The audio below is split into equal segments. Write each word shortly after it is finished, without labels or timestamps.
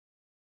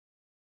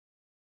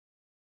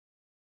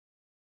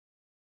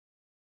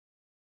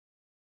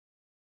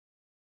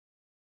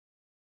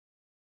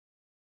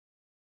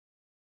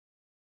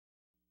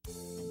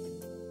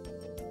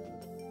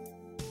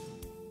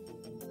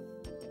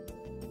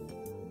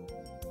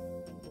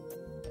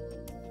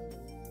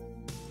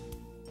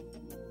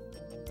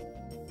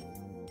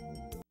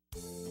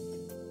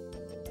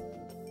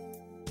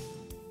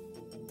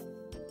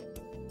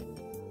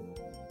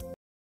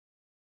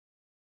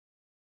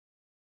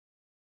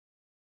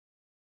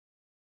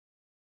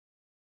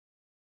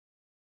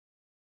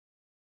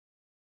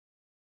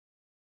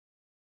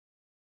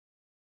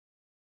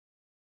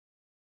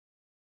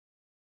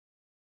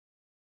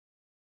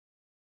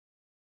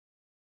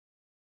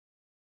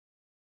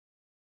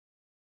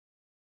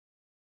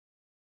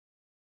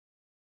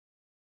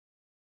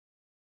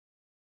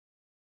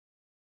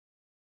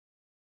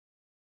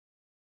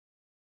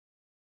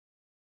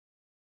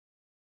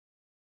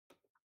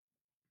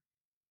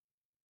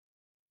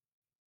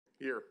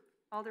Here.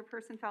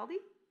 Alderperson Feldy?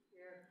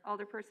 Here.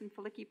 Alderperson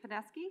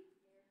Felicki-Pineski?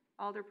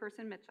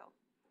 Alderperson Mitchell?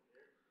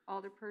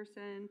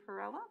 Alderperson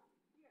Perella?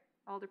 Here.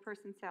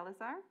 Alderperson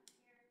Salazar? Here.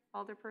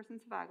 Alderperson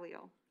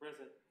Savaglio?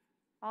 Present.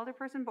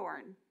 Alderperson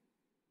Bourne?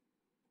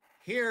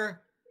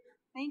 Here.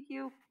 Thank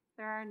you.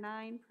 There are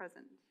 9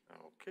 present.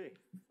 Okay,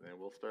 then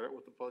we'll start out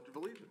with the Pledge of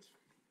Allegiance.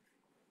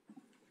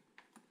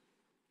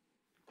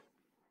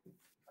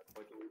 I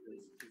pledge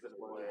allegiance to the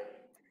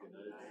flag of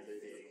the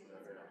United States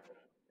of America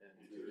and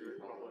to the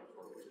republic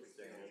for which it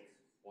stands,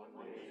 one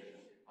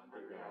nation,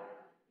 under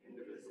God,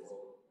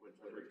 indivisible, with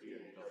liberty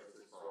and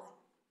justice for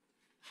all.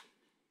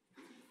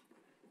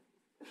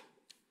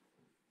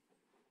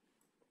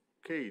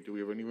 Okay, do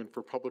we have anyone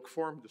for public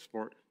forum this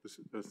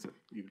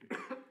evening?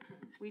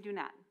 We do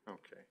not.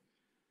 Okay.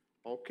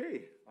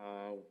 Okay.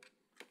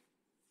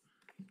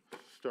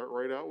 Start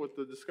right out with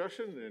the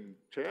discussion, and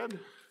Chad?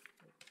 Let's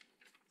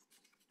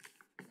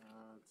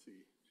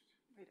see.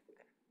 Right up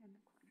there in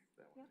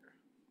the corner. That one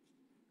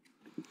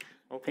Yep. there.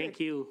 Okay. Thank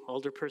you,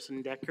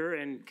 Alderperson Decker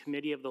and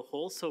Committee of the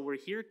Whole. So we're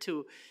here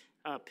to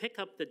pick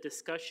up the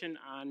discussion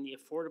on the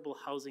affordable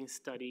housing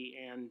study.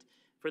 And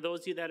for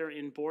those of you that are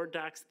in board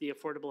docs, the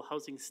affordable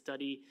housing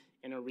study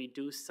in a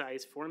reduced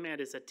size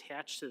format is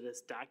attached to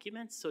this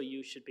document. So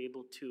you should be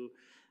able to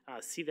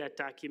see that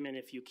document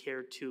if you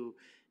care to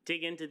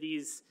dig into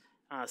these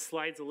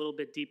slides a little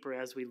bit deeper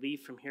as we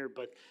leave from here.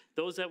 But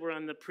those that were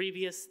on the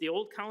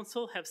old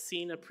council have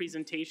seen a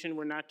presentation.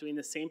 We're not doing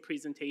the same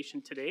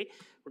presentation today.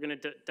 We're going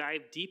to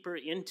dive deeper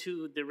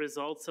into the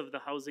results of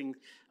the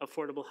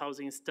affordable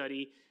housing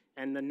study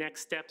and the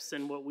next steps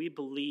and what we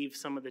believe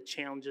some of the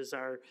challenges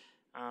are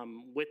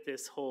with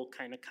this whole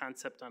kind of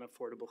concept on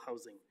affordable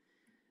housing.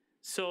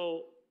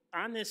 So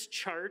on this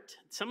chart,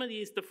 some of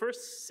these, the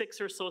first 6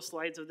 or so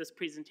slides of this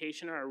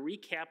presentation are a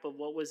recap of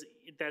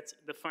that's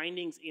the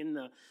findings in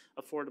the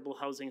affordable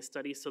housing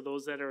study. So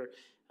those that are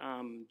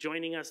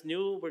joining us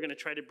new, we're gonna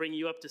try to bring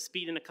you up to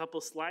speed in a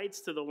couple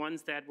slides to the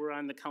ones that were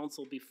on the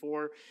council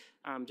before,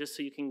 just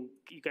so you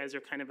guys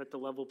are kind of at the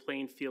level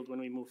playing field when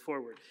we move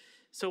forward.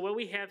 So what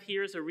we have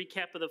here is a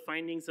recap of the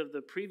findings of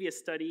the previous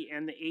study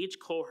and the age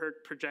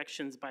cohort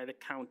projections by the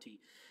county.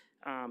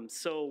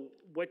 So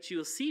what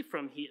you'll see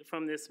from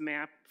this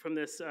map, from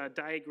this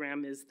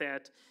diagram, is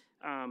that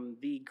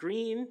the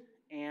green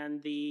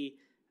and the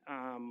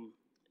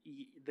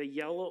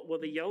yellow, well,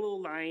 the yellow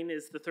line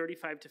is the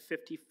 35 to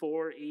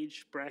 54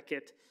 age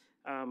bracket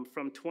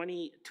from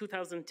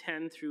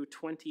 2010 through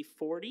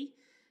 2040.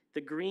 The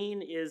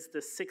green is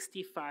the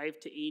 65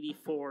 to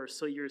 84,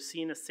 so you're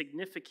seeing a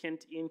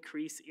significant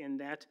increase in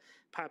that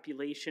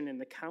population in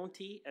the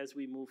county as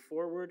we move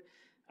forward,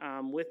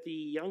 with the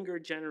younger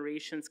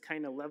generations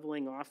kind of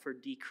leveling off or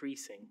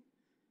decreasing.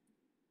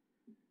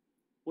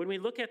 When we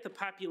look at the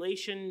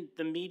population,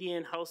 the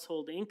median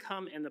household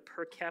income and the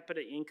per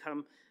capita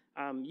income,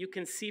 you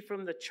can see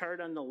from the chart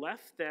on the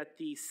left that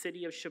the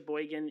city of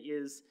Sheboygan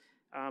is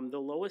the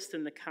lowest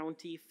in the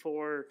county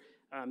for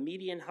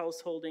median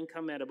household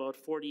income at about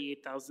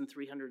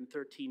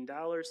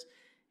 $48,313,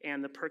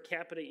 and the per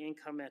capita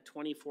income at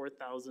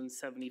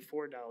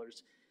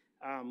 $24,074.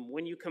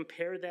 When you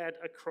compare that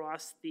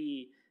across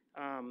the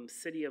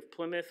city of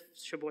Plymouth,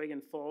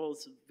 Sheboygan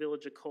Falls,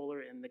 Village of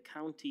Kohler, and the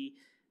county,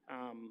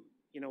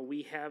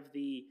 we have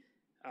the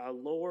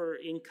lower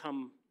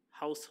income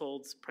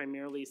households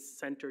primarily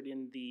centered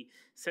in the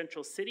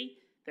central city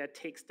that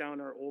takes down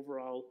our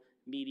overall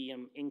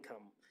median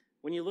income.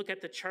 When you look at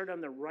the chart on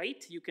the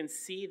right, you can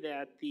see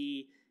that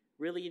the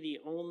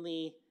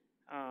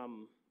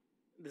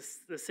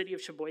city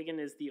of Sheboygan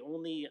is the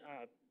only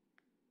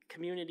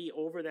community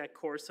over that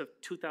course of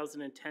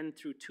 2010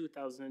 through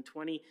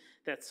 2020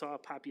 that saw a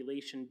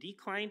population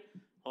decline.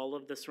 All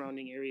of the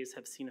surrounding areas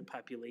have seen a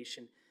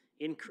population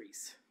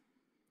increase.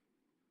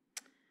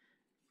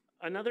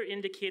 Another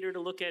indicator to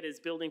look at is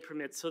building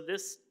permits. So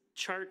this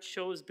chart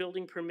shows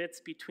building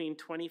permits between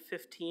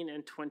 2015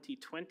 and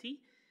 2020.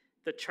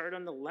 The chart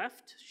on the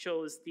left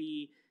shows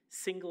the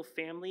single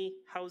family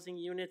housing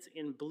units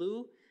in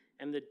blue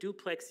and the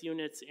duplex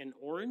units in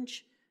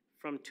orange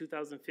from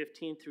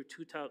 2015 through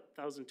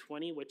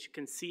 2020. What you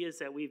can see is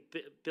that we've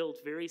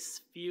built very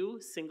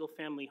few single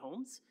family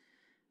homes,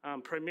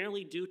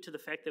 primarily due to the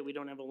fact that we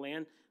don't have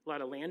a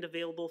lot of land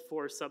available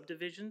for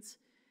subdivisions.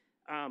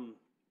 A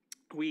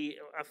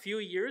few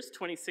years,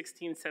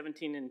 2016,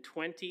 17, and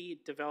 20,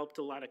 developed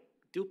a lot of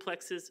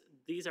duplexes.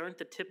 These aren't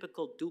the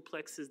typical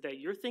duplexes that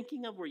you're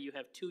thinking of where you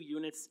have 2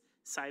 units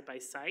side by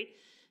side.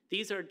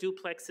 These are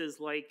duplexes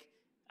like,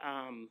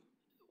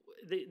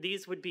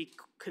 these would be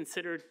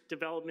considered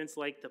developments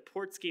like the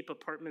Portscape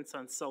Apartments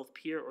on South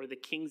Pier or the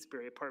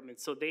Kingsbury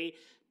Apartments. So they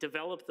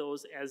develop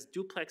those as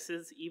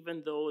duplexes,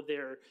 even though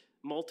they're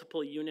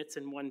multiple units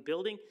in one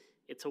building.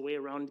 It's a way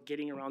around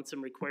getting around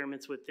some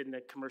requirements within the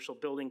commercial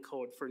building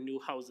code for new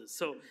houses.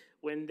 So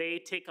when they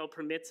take out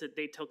permits,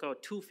 they take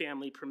out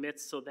 2-family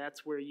permits, so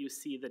that's where you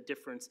see the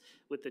difference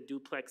with the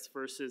duplex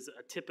versus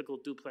a typical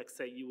duplex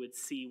that you would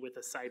see with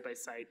a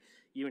side-by-side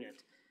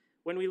unit.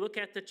 When we look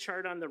at the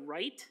chart on the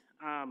right,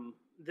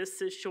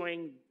 This is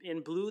showing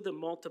in blue the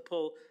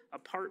multiple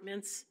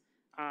apartments,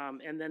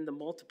 and then the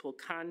multiple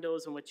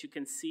condos. And what you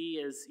can see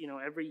is, you know,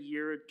 every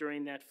year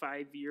during that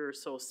 5-year or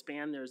so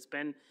span, there's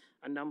been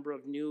a number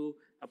of new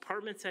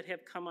apartments that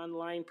have come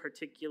online,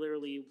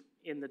 particularly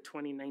in the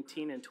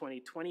 2019 and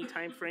 2020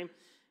 timeframe.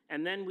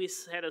 And then we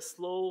had a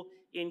slow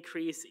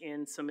increase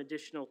in some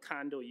additional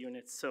condo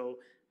units. So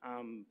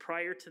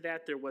prior to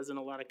that, there wasn't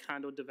a lot of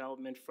condo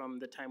development from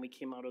the time we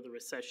came out of the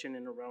recession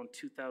in around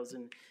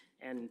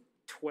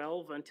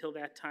 2012 until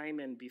that time,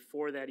 and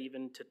before that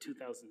even to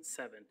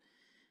 2007.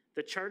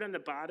 The chart on the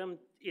bottom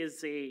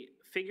is a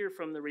figure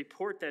from the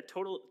report that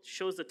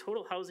shows the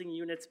total housing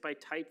units by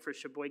type for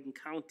Sheboygan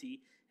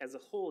County as a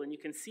whole. And you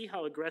can see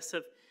how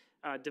aggressive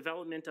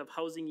development of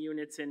housing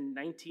units in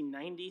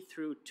 1990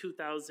 through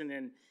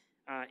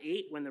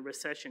 2008 when the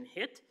recession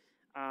hit.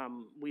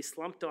 We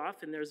slumped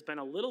off, and there's been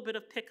a little bit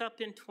of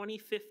pickup in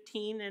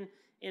 2015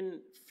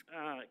 and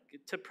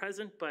to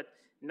present, but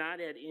not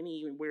at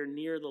anywhere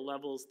near the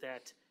levels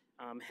that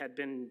had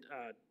been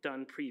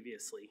done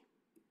previously.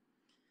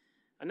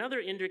 Another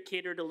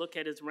indicator to look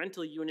at is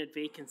rental unit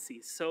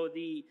vacancies. So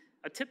a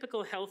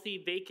typical healthy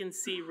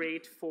vacancy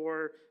rate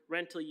for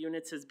rental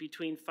units is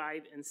between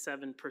 5 and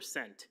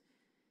 7%.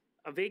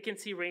 A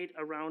vacancy rate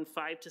around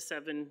 5 to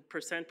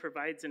 7%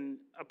 provides an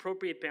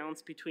appropriate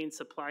balance between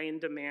supply and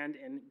demand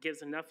and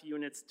gives enough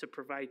units to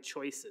provide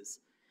choices.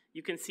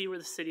 You can see where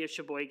the city of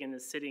Sheboygan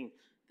is sitting.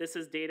 This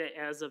is data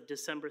as of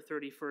December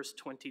 31st,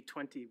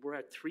 2020. We're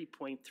at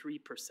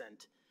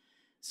 3.3%.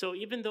 So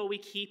even though we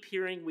keep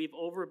hearing we've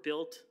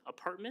overbuilt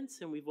apartments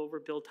and we've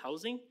overbuilt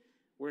housing,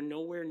 we're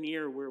nowhere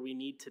near where we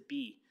need to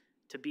be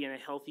in a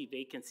healthy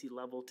vacancy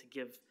level to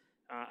give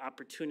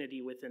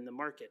opportunity within the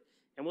market.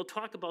 And we'll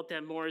talk about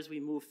that more as we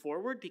move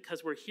forward,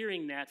 because we're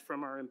hearing that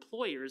from our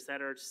employers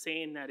that are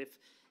saying that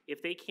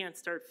if they can't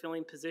start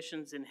filling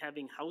positions and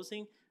having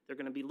housing, they're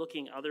going to be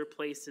looking other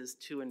places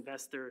to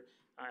invest their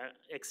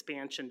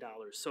expansion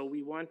dollars. So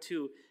we want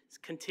to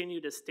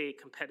continue to stay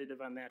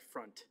competitive on that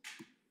front.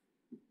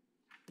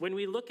 When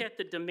we look at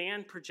the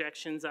demand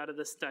projections out of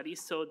the study,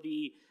 so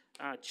the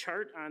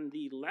chart on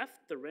the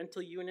left, the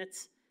rental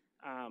units,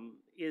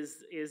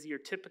 is your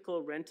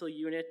typical rental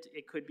unit.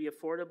 It could be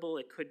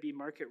affordable, it could be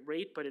market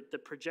rate, but the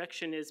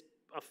projection is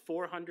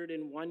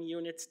 401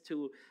 units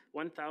to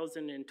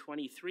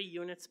 1,023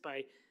 units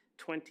by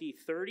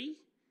 2030.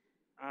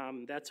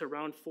 That's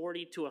around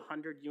 40 to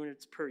 100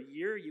 units per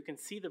year. You can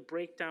see the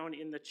breakdown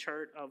in the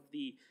chart of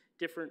the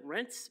different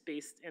rents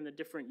based and the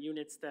different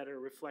units that are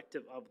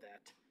reflective of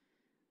that.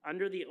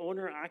 Under the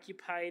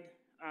owner-occupied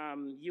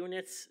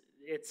units,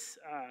 it's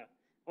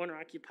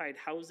owner-occupied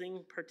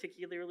housing,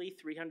 particularly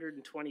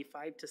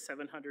 325 to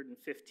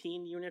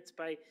 715 units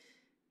by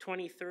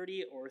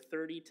 2030, or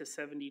 30 to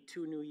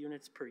 72 new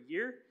units per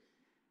year.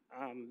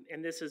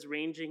 And this is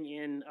ranging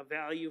in a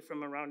value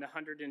from around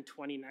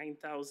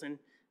 129,000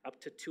 up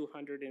to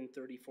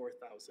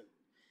 234,000.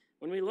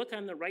 When we look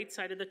on the right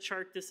side of the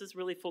chart, this is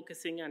really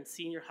focusing on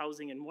senior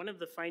housing. And one of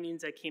the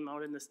findings that came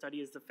out in the study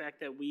is the fact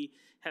that we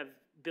have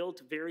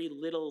built very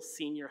little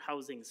senior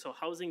housing. So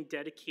housing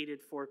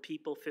dedicated for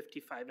people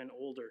 55 and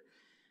older.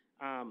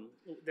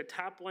 The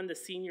top one, the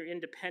senior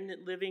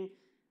independent living,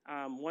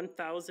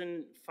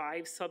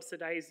 1,005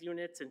 subsidized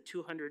units and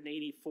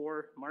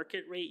 284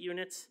 market rate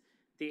units.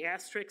 The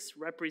asterisks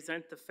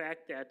represent the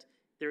fact that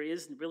there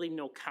is really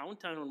no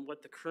count on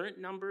what the current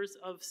numbers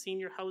of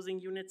senior housing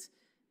units,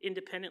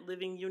 independent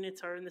living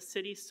units are in the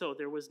city, so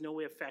there was no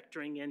way of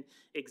factoring in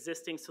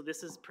existing. So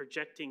this is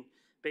projecting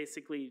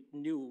basically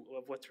new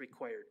of what's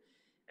required.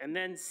 And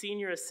then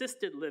senior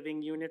assisted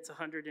living units,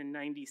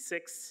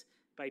 196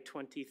 by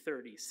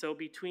 2030. So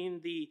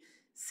between the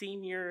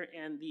senior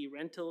and the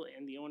rental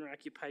and the owner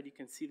occupied, you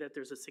can see that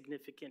there's a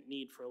significant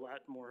need for a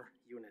lot more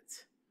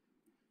units.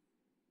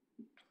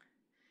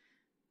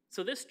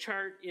 So this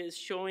chart is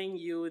showing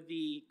you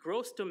the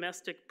gross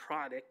domestic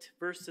product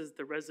versus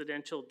the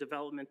residential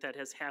development that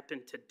has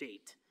happened to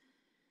date.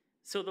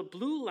 So the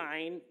blue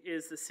line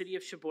is the city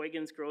of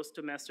Sheboygan's gross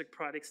domestic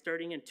product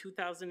starting in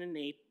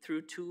 2008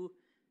 through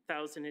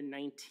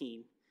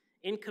 2019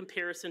 in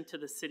comparison to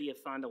the city of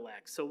Fond du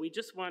Lac. So we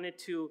just wanted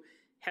to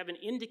have an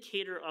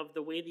indicator of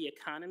the way the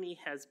economy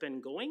has been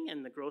going,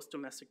 and the gross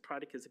domestic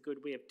product is a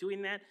good way of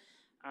doing that.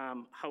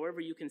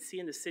 However, you can see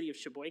in the city of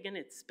Sheboygan,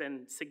 it's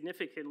been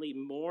significantly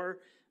more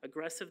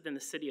aggressive than the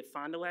city of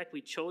Fond du Lac.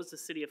 We chose the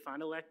city of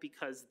Fond du Lac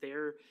because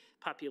their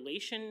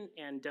population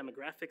and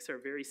demographics are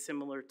very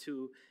similar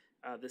to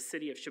the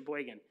city of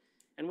Sheboygan.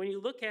 And when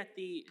you look at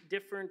the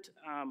different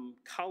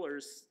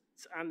colors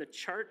on the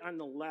chart on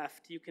the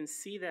left, you can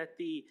see that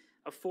the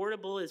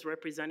affordable is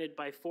represented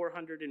by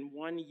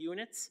 401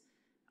 units.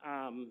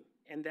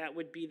 And that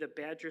would be the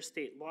Badger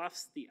State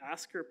Lofts, the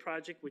Oscar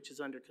project, which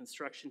is under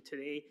construction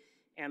today,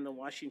 and the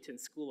Washington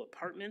School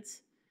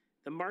Apartments.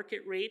 The market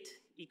rate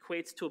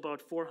equates to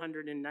about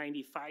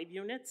 495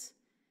 units,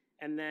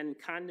 and then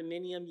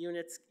condominium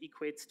units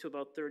equates to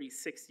about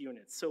 36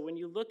 units. So when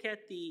you look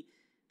at the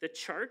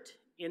chart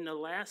in the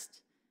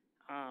last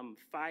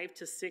 5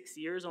 to 6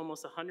 years,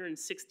 almost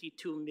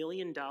 $162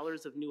 million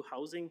of new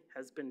housing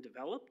has been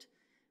developed,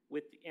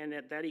 and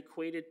that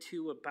equated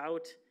to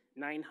about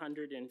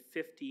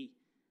 950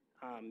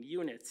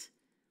 units.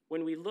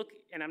 When we look,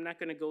 and I'm not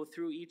going to go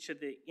through each of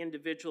the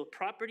individual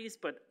properties,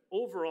 but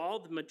overall,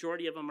 the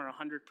majority of them are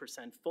 100%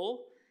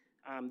 full.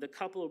 The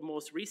couple of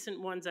most recent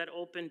ones that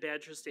opened,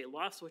 Badger State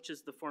Lofts, which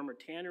is the former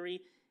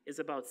tannery, is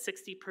about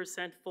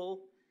 60%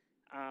 full.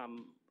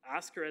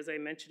 Oscar, as I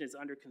mentioned, is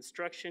under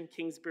construction.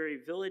 Kingsbury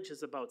Village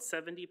is about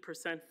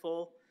 70%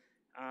 full.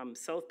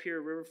 South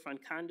Pier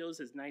Riverfront Condos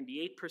is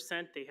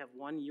 98%. They have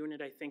one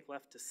unit, I think,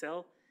 left to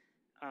sell.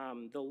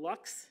 The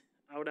Lux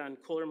out on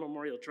Kohler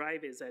Memorial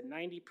Drive is at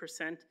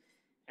 90%,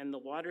 and the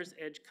Water's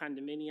Edge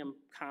Condominium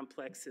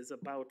Complex is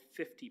about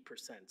 50%.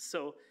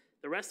 So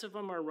the rest of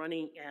them are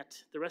running at,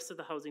 the rest of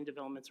the housing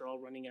developments are all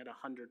running at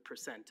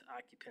 100%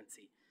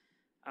 occupancy.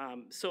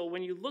 So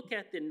when you look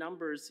at the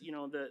numbers, you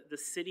know, the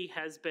city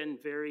has been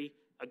very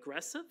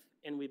aggressive,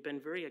 and we've been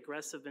very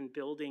aggressive in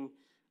building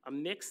a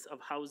mix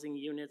of housing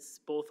units,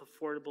 both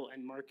affordable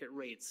and market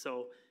rates.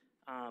 So,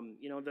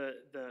 you know,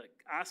 the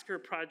Oscar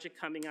project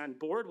coming on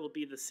board will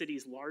be the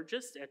city's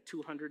largest at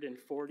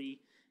 240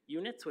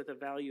 units with a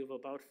value of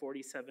about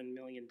 $47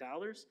 million.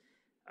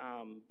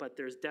 But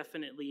there's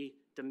definitely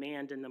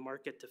demand in the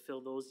market to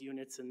fill those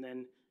units and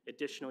then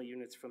additional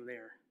units from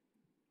there.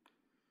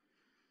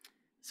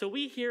 So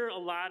we hear a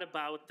lot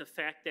about the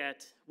fact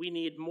that we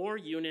need more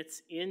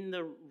units in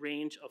the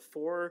range of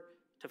 $400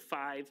 to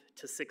 $500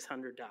 to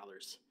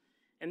 $600.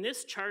 And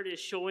this chart is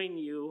showing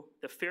you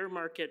the fair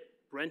market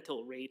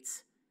rental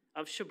rates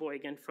of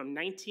Sheboygan from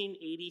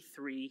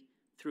 1983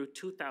 through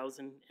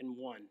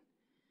 2001.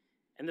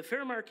 And the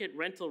fair market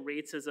rental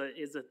rates is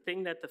a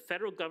thing that the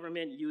federal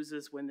government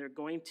uses when they're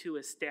going to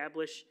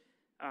establish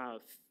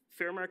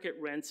fair market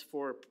rents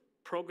for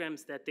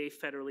programs that they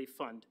federally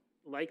fund,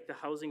 like the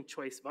Housing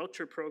Choice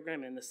Voucher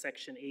Program and the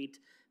Section 8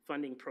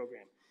 funding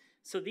program.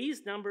 So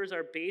these numbers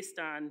are based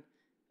on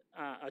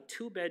a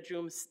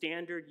two-bedroom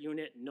standard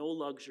unit, no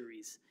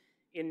luxuries.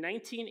 In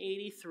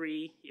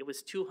 1983, it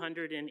was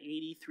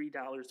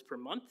 $283 per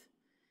month,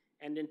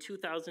 and in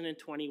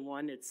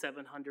 2021, it's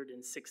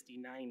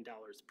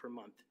 $769 per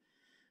month.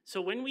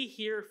 So when we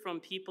hear from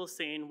people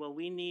saying, well,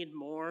 we need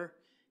more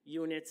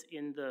units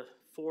in the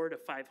 400 to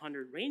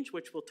 500 range,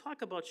 which we'll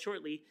talk about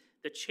shortly,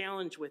 the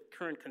challenge with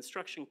current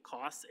construction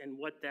costs and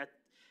what that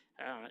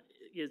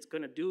is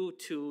going to do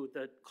to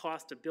the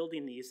cost of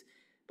building these.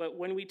 But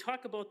when we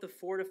talk about the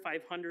 $400 to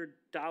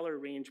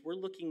 $500 range, we're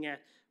looking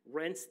at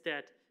rents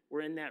that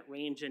were in that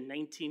range in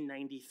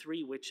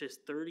 1993, which is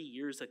 30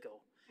 years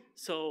ago.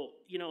 So,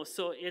 you know,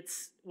 so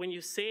it's, when you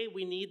say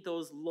we need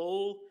those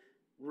low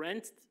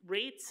rent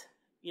rates,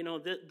 you know,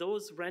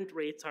 those rent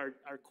rates are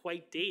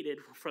quite dated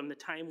from the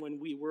time when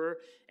we were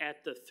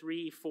at the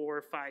 $300,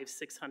 $400, $500,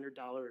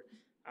 $600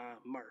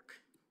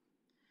 mark.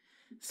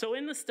 So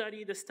in the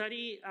study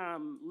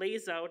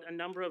lays out a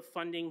number of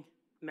funding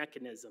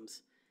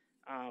mechanisms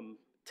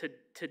to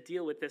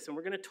deal with this, and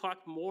we're going to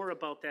talk more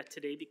about that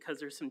today because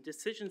there's some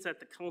decisions that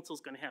the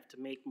council's going to have to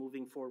make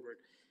moving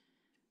forward.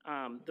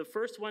 The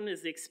first one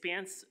is the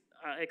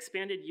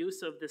expanded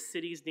use of the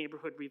city's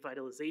Neighborhood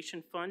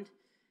Revitalization Fund.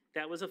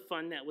 That was a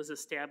fund that was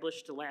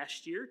established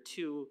last year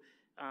to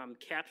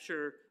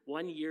capture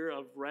 1 year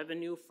of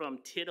revenue from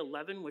TID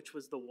 11, which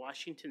was the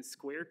Washington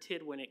Square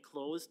TID when it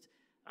closed.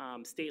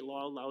 State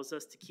law allows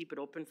us to keep it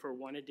open for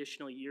 1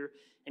 additional year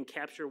and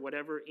capture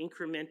whatever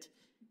increment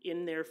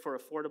in there for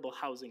affordable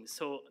housing.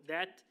 So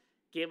that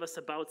gave us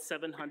about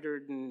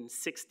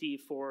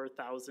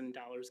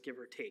 $764,000, give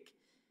or take.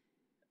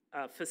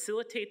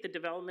 Facilitate the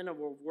development of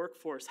a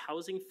workforce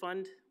housing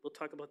fund. We'll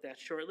talk about that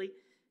shortly.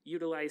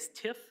 Utilize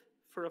TIF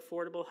for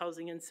affordable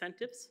housing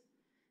incentives.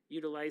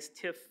 Utilize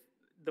TIF,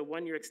 the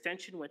 1-year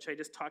extension, which I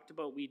just talked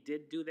about. We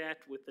did do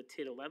that with the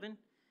TID 11.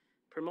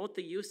 Promote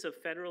the use of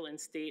federal and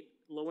state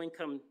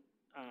low-income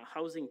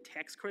housing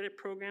tax credit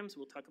programs.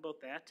 We'll talk about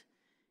that.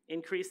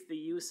 Increase the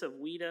use of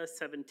WIDA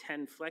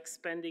 710 flex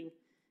spending.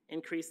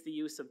 Increase the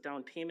use of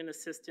down payment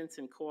assistance,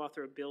 and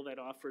co-author a bill that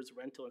offers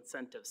rental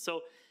incentives.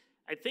 So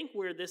I think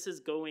where this is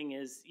going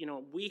is, you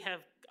know, we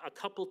have a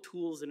couple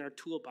tools in our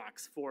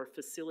toolbox for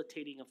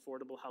facilitating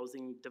affordable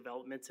housing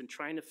developments and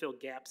trying to fill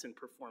gaps in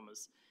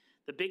performance.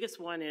 The biggest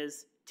one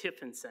is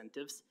TIF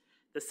incentives.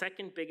 The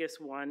second biggest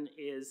one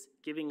is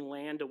giving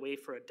land away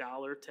for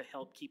 $1 to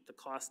help keep the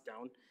cost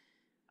down,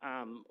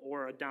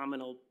 or a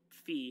nominal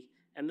fee.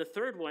 And the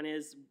third one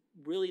is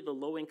really the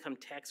low-income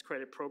tax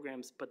credit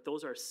programs, but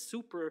those are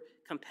super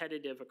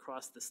competitive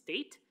across the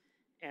state.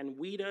 And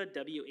WHEDA,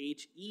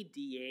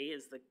 W-H-E-D-A,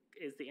 is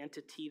the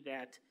entity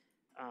that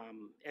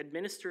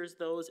administers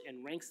those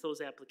and ranks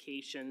those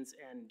applications,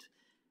 and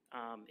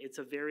it's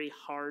a very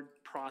hard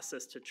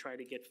process to try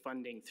to get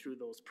funding through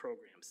those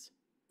programs.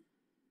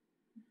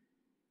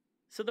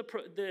 So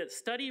the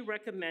study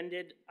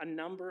recommended a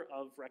number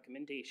of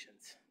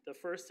recommendations. The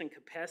first in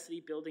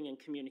capacity building and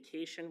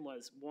communication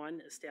was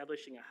 1,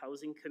 establishing a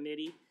housing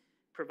committee,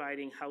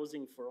 providing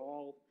housing for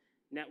all,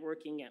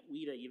 networking at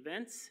WIDA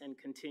events, and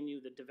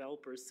continue the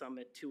Developers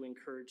Summit to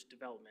encourage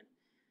development.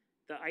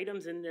 The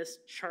items in this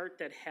chart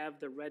that have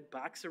the red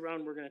box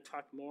around, we're going to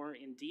talk more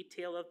in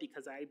detail of,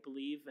 because I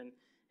believe,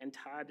 and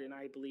Todd and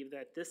I believe,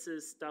 that this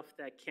is stuff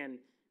that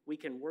we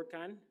can work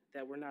on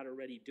that we're not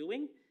already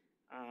doing,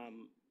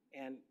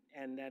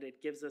 and that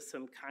it gives us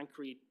some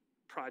concrete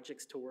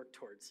projects to work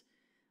towards.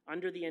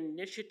 Under the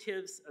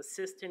initiatives,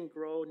 assist and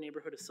grow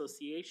neighborhood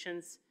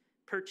associations,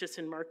 purchase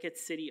and market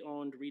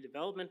city-owned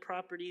redevelopment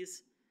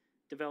properties,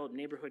 develop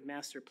neighborhood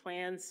master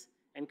plans,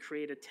 and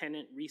create a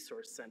tenant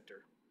resource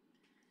center.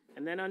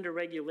 And then under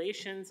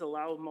regulations,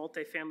 allow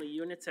multifamily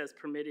units as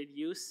permitted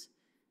use,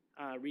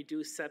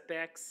 reduce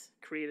setbacks,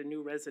 create a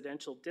new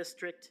residential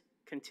district,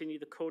 continue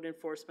the code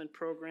enforcement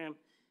program,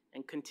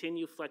 and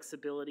continue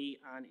flexibility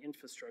on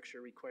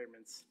infrastructure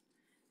requirements.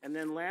 And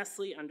then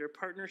lastly, under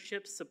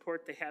partnerships,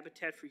 support the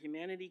Habitat for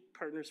Humanity,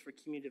 Partners for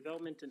Community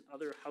Development, and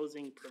other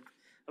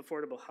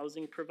affordable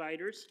housing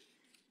providers,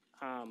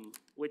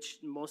 which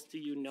most of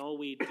you know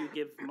we do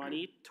give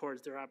money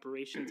towards their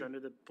operations under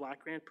the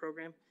block grant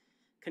program.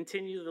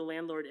 Continue the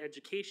landlord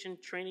education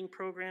training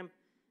program,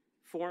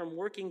 form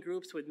working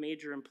groups with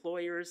major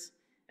employers,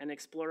 and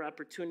explore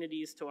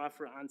opportunities to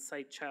offer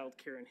on-site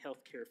childcare and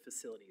healthcare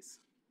facilities.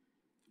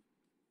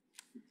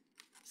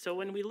 So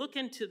when we look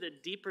into the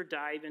deeper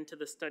dive into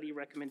the study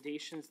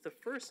recommendations, the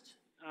first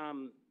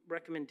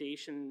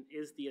recommendation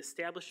is the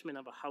establishment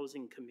of a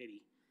housing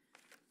committee.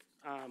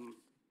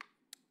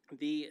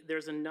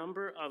 There's a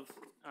number of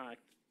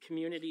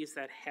communities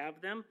that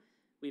have them.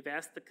 We've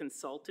asked the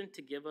consultant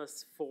to give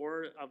us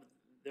 4 of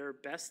their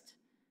best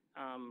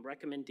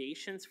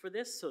recommendations for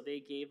this. So they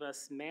gave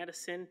us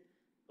Madison,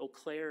 Eau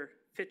Claire,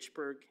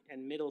 Fitchburg,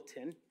 and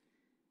Middleton.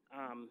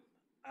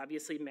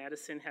 Obviously,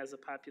 Madison has a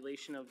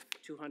population of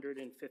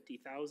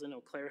 250,000.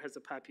 Eau Claire has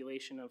a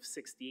population of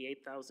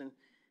 68,000.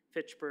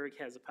 Fitchburg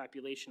has a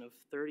population of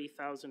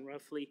 30,000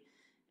 roughly,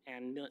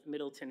 and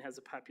Middleton has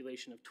a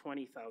population of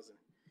 20,000.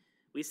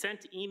 We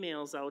sent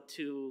emails out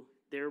to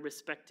their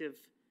respective,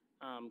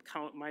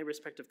 my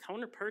respective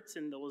counterparts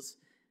in those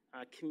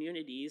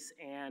communities,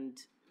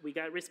 and we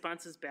got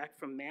responses back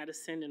from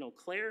Madison and Eau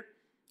Claire.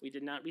 We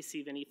did not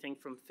receive anything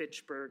from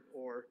Fitchburg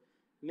or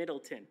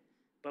Middleton.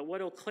 But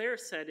what Eau Claire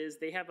said is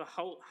they have a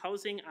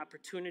Housing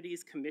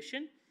Opportunities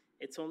Commission.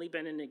 It's only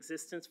been in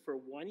existence for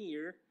 1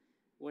 year.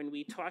 When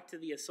we talked to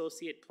the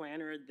associate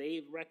planner,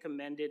 they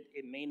recommended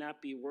it may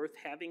not be worth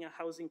having a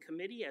housing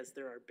committee as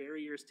there are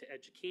barriers to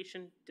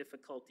education,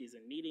 difficulties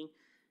in meeting,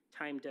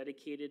 time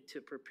dedicated to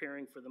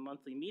preparing for the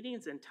monthly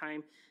meetings, and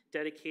time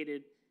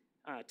dedicated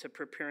to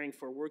preparing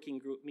for working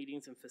group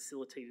meetings and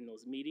facilitating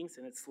those meetings,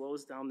 and it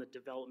slows down the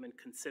development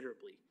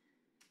considerably.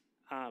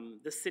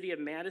 The city of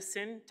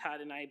Madison,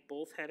 Todd and I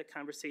both had a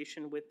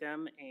conversation with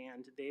them,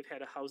 and they've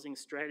had a housing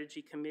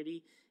strategy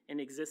committee in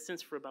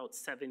existence for about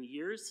 7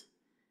 years.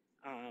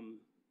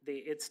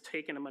 It's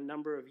taken them a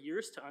number of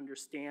years to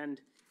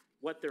understand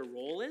what their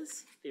role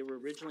is. They were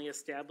originally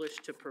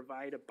established to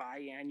provide a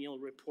biannual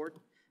report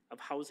of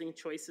housing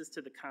choices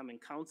to the Common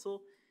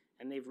Council,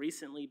 and they've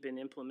recently been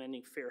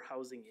implementing fair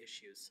housing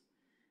issues.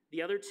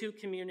 The other 2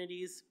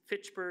 communities,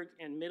 Fitchburg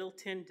and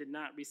Middleton, did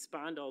not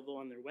respond, although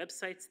on their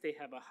websites they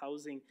have a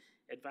housing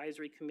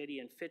advisory committee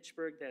in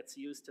Fitchburg that's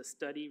used to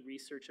study,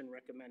 research, and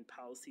recommend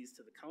policies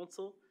to the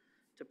council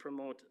to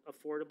promote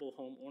affordable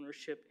home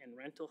ownership and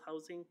rental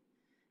housing.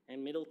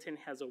 And Middleton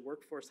has a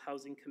workforce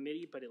housing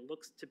committee, but it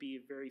looks to be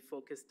very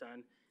focused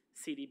on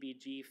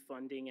CDBG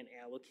funding and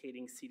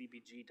allocating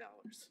CDBG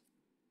dollars.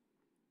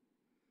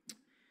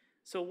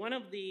 So one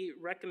of the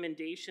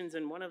recommendations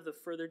and one of the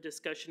further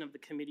discussion of the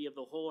committee of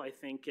the whole, I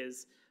think,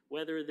 is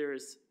whether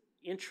there's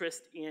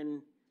interest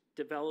in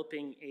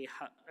developing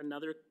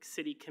another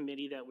city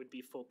committee that would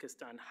be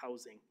focused on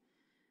housing.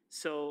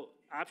 So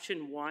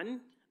option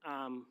 1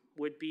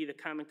 would be the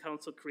Common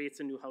Council creates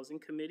a new housing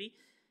committee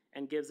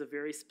and gives a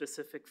very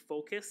specific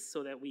focus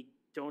so that we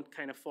don't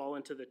kind of fall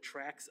into the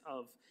tracks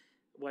of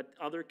what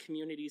other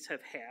communities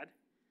have had.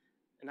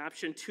 And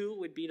option 2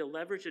 would be to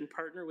leverage and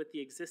partner with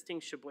the existing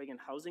Sheboygan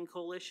Housing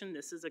Coalition.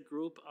 This is a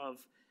group of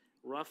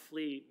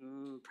roughly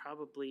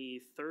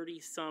probably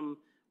 30-some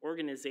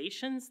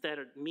organizations that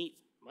meet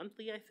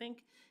monthly, I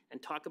think,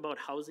 and talk about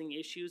housing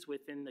issues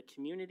within the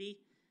community.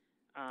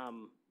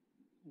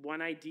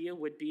 One idea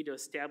would be to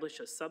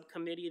establish a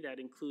subcommittee that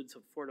includes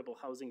affordable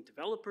housing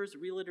developers,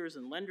 realtors,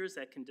 and lenders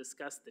that can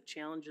discuss the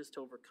challenges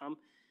to overcome.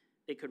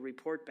 They could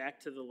report back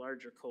to the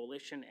larger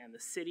coalition and the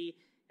city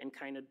and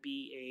kind of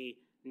be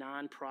a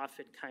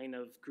nonprofit kind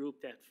of group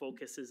that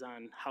focuses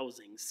on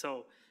housing.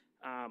 So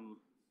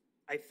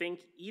I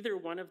think either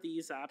one of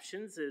these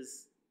options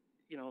is,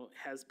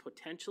 has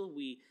potential.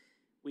 We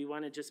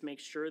want to just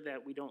make sure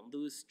that we don't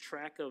lose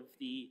track of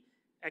the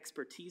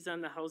expertise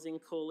on the housing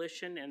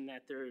coalition and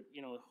that they're,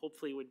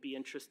 hopefully would be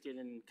interested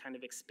in kind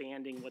of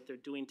expanding what they're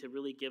doing to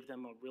really give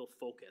them a real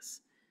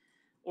focus.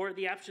 Or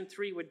the option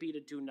 3 would be to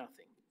do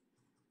nothing.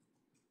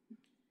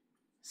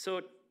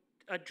 So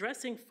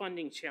addressing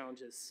funding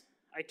challenges.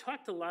 I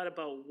talked a lot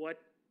about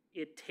what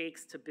it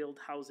takes to build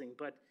housing,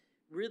 but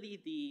really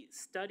the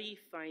study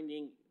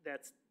finding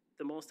that's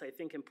the most, I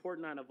think,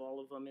 important out of all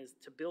of them is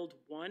to build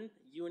one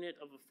unit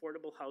of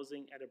affordable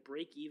housing at a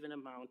break-even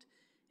amount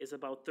is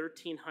about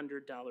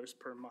 $1,300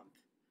 per month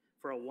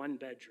for a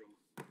one-bedroom.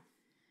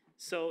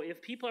 So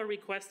if people are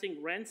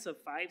requesting rents of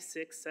 $500,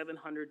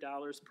 $600,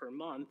 $700 per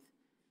month,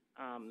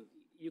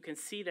 you can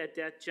see that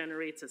that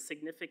generates a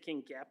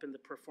significant gap in the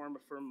pro forma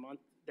for a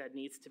month that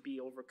needs to be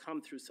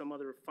overcome through some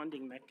other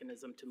funding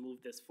mechanism to move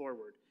this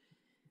forward.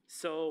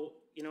 So,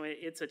 you know,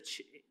 it's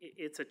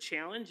a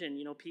challenge, and,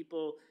 you know,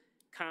 people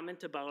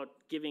comment about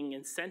giving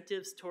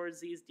incentives towards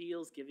these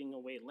deals, giving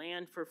away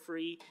land for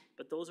free,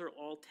 but those are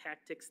all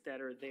tactics that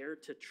are there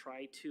to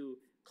try to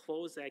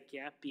close that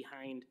gap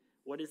behind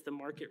what is the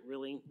market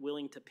really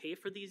willing to pay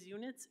for these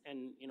units,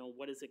 and, you know,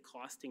 what is it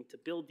costing to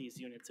build these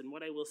units. And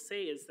what I will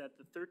say is that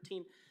the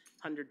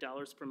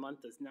 $1,300 per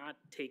month does not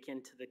take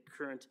into the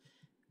current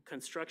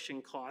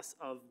construction costs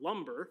of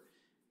lumber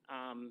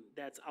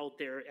that's out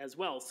there as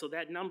well. So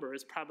that number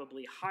is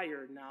probably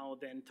higher now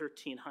than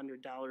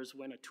 $1,300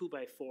 when a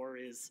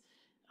 2x4 is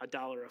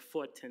 $1 a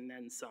foot and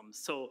then some.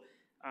 So,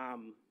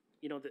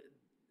 you know,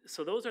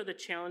 so those are the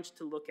challenge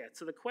to look at.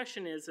 So the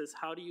question is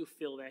how do you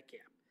fill that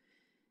gap?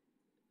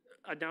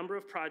 A number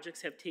of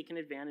projects have taken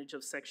advantage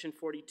of Section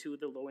 42,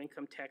 the Low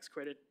Income Tax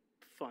Credit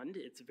Fund.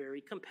 It's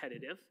very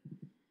competitive.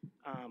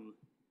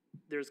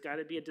 There's got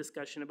to be a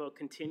discussion about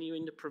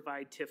continuing to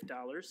provide TIF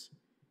dollars.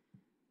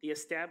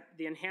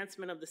 The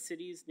enhancement of the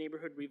city's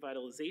Neighborhood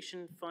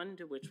Revitalization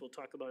Fund, which we'll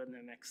talk about in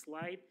the next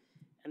slide,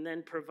 and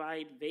then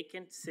provide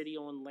vacant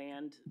city-owned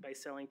land by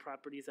selling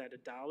properties at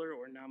 $1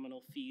 or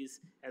nominal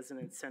fees as an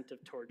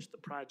incentive towards the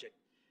project.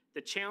 The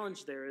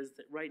challenge there is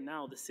that right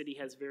now the city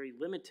has very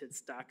limited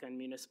stock on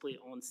municipally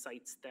owned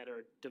sites that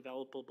are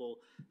developable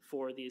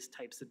for these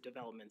types of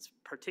developments,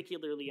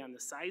 particularly on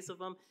the size of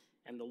them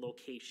and the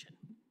location.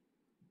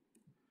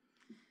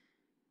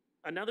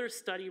 Another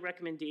study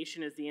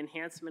recommendation is the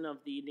enhancement of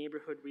the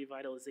Neighborhood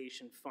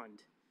Revitalization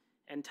Fund.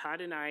 And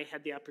Todd and I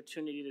had the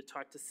opportunity to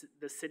talk to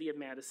the city of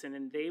Madison,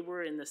 and they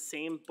were in the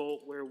same boat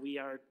where we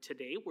are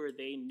today, where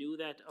they knew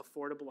that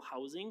affordable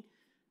housing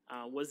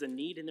was a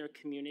need in their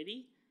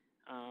community.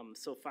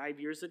 So 5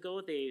 years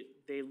ago,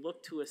 they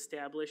looked to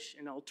establish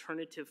an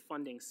alternative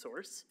funding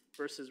source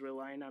versus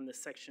relying on the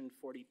Section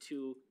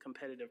 42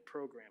 competitive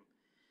program.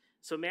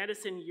 So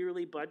Madison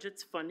yearly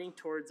budgets funding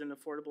towards an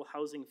affordable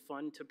housing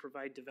fund to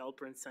provide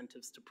developer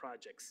incentives to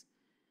projects.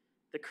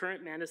 The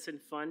current Madison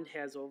fund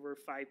has over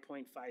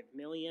 $5.5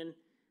 million.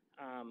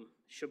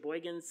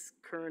 Sheboygan's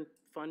current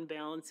fund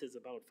balance is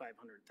about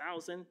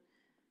 $500,000.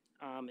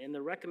 And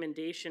the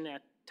recommendation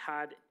that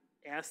Todd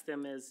asked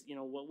them is, you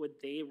know, what would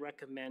they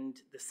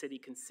recommend the city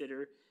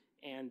consider?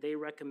 And they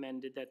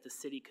recommended that the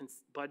city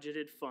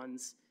budgeted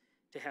funds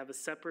to have a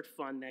separate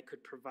fund that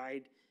could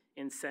provide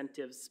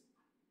incentives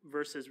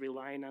versus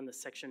relying on the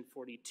Section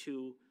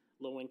 42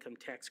 low-income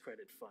tax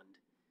credit fund.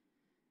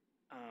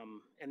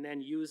 And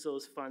then use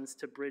those funds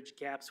to bridge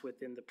gaps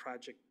within the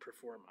project pro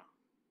forma.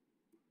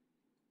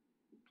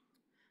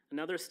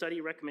 Another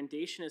study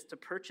recommendation is to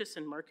purchase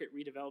and market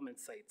redevelopment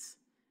sites.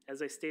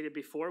 As I stated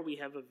before, we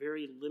have a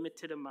very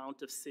limited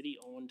amount of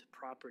city-owned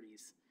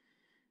properties.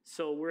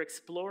 So we're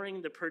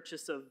exploring the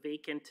purchase of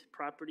vacant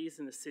properties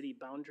in the city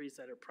boundaries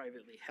that are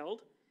privately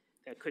held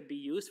that could be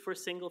used for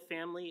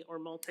single-family or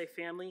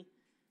multifamily,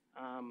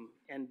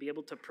 and be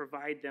able to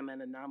provide them at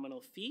a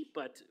nominal fee.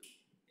 But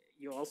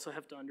you also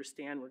have to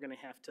understand we're going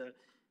to have to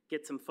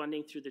get some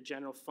funding through the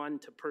general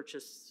fund to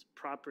purchase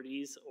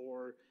properties,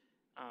 or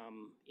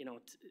you know,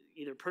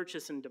 either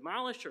purchase and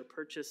demolish or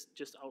purchase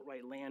just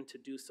outright land to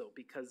do so,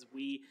 because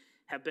we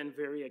have been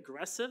very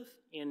aggressive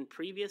in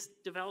previous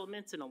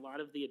developments, and a lot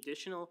of the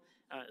additional,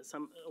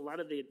 a lot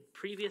of the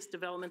previous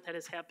development that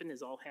has happened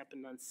has all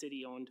happened on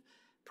city-owned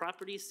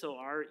properties. So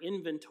our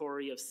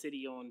inventory of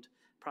city-owned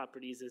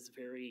properties is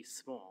very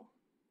small.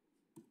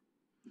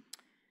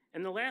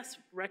 And the last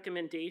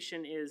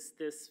recommendation is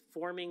this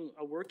forming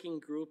a working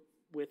group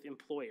with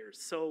employers.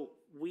 So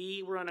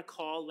we were on a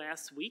call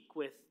last week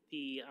with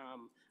the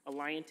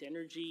Alliant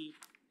Energy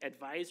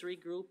Advisory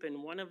Group,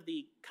 and one of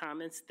the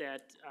comments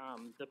that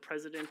the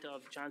president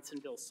of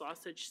Johnsonville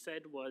Sausage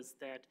said was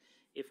that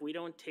if we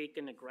don't take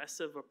an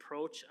aggressive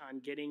approach on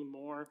getting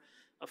more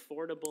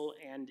affordable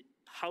and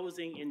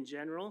housing in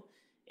general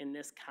in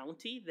this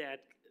county,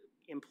 that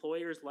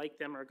employers like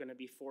them are going to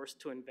be forced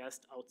to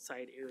invest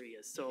outside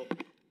areas. So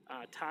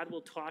Todd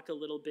will talk a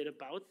little bit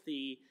about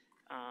the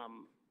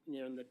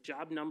you know, the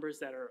job numbers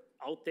that are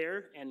out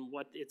there and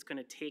what it's going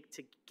to take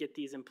to get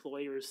these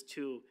employers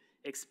to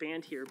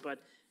expand here. But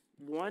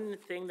one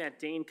thing that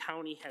Dane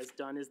County has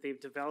done is they've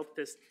developed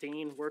this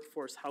Dane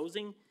Workforce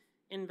Housing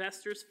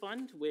Investors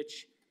Fund,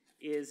 which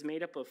is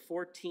made up of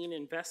 14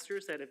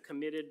 investors that have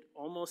committed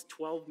almost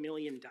 $12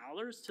 million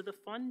to the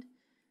fund.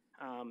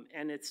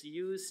 And it's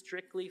used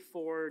strictly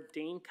for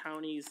Dane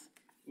County's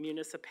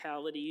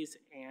municipalities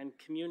and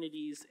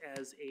communities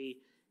as a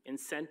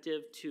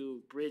incentive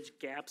to bridge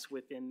gaps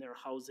within their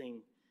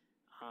housing,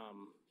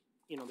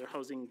 you know, their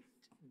housing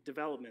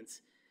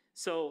developments.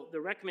 So the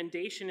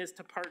recommendation is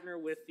to partner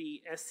with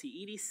the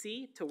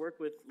SCEDC to work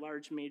with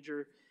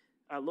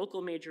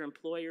local major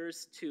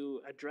employers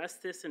to address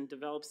this and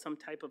develop some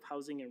type of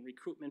housing and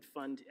recruitment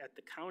fund at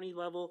the county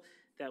level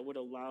that would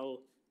allow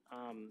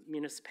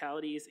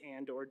municipalities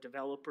and or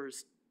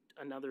developers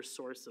another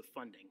source of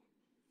funding.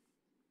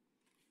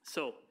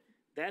 So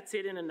that's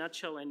it in a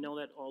nutshell. I know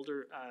that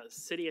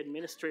City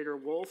Administrator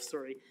Wolf,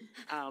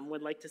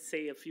 would like to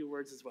say a few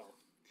words as well.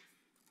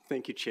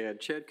 Thank you, Chad.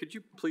 Chad, could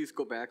you please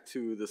go back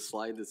to the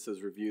slide that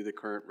says review the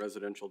current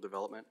residential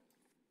development?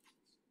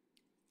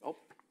 Oh,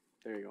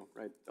 there you go.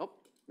 Right. Oh,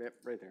 yep,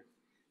 right there.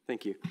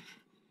 Thank you.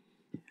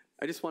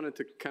 I just wanted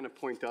to kind of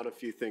point out a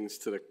few things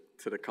to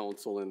the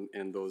council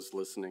and those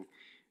listening.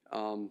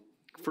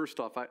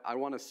 First off, I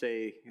want to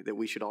say that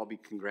we should all be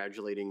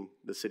congratulating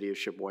the city of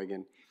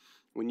Sheboygan.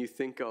 When you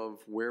think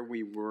of where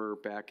we were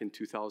back in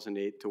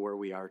 2008 to where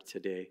we are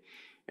today.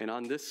 And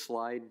on this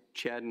slide,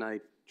 Chad and I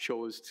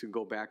chose to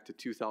go back to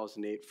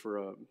 2008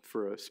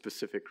 for a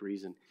specific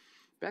reason.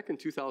 Back in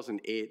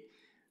 2008,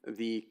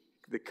 the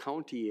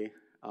county,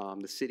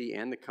 the city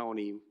and the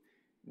county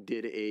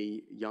did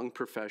a young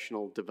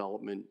professional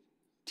development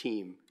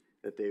team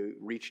that they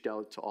reached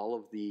out to all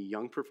of the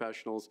young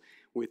professionals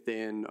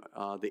within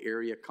the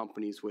area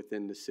companies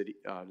within the city,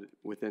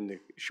 within the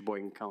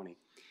Sheboygan County.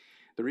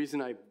 The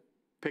reason I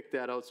picked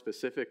that out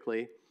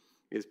specifically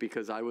is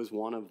because I was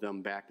one of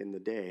them back in the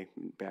day,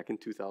 back in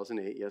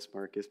 2008. Yes,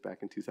 Marcus, back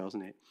in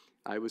 2008.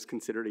 I was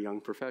considered a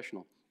young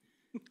professional.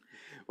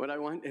 What I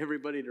want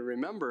everybody to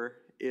remember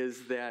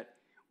is that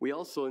we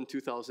also in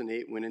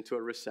 2008 went into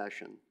a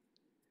recession.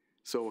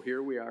 So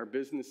here we are,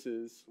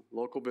 businesses,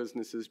 local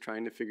businesses,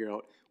 trying to figure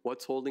out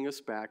what's holding us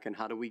back and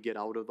how do we get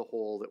out of the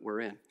hole that we're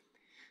in.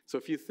 So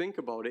if you think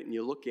about it and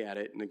you look at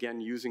it, and again,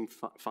 using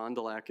Fond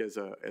du Lac as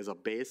a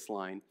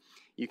baseline,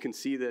 you can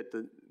see that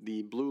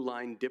the blue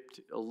line dipped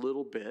a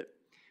little bit,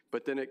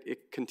 but then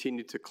it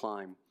continued to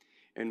climb.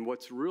 And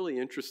what's really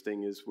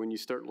interesting is when you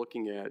start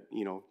looking at,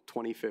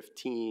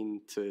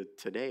 2015 to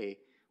today,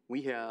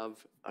 we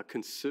have a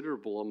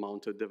considerable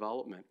amount of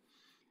development.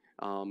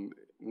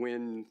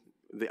 When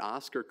the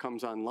Oscar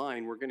comes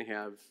online, we're going to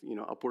have,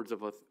 upwards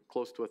of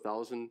close to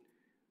 1,000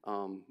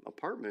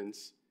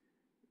 apartments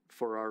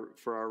for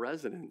our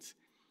residents.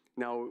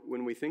 Now,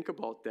 when we think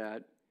about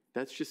that,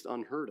 that's just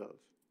unheard of.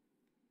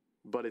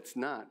 But it's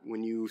not.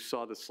 When you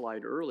saw the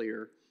slide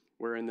earlier,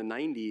 where in the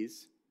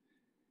 90s,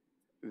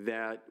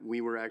 that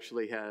we were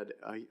actually had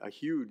a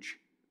huge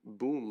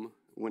boom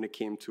when it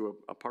came to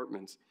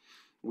apartments.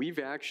 We've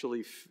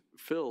actually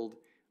filled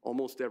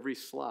almost every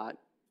slot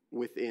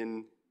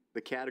within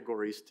the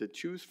categories to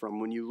choose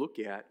from when you look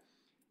at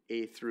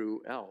A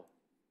through L.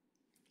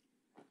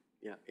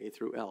 Yeah, A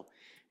through L.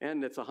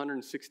 And that's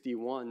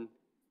 $161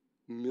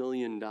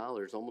 million,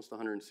 almost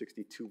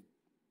 $162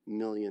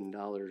 million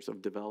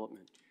of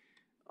development.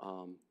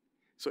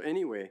 So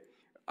anyway,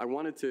 I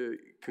wanted to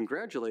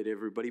congratulate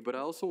everybody, but I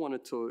also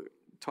wanted to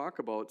talk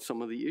about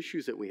some of the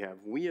issues that we have.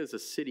 We as a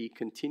city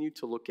continue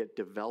to look at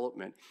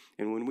development,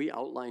 and when we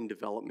outline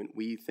development,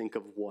 we think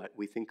of what?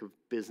 We think of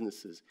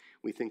businesses,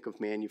 we think of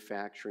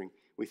manufacturing,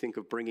 we think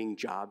of bringing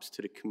jobs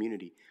to the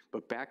community.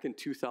 But back in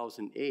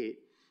 2008,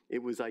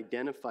 it was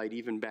identified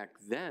even back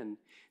then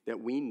that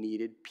we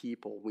needed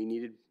people. We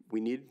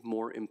needed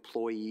more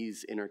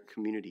employees in our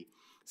community.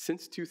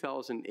 Since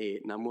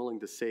 2008, and I'm willing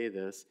to say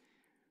this,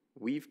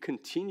 we've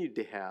continued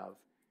to have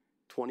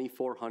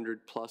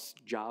 2,400 plus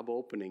job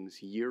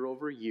openings year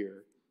over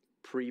year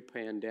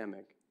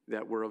pre-pandemic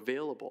that were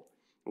available.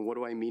 And what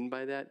do I mean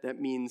by that? That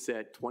means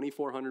that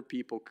 2,400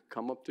 people could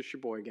come up to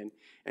Sheboygan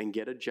and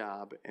get a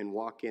job and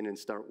walk in and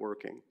start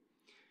working.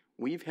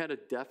 We've had a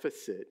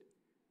deficit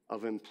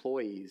of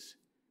employees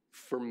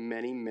for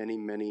many, many,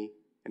 many,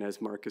 and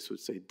as Marcus would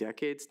say,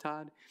 decades,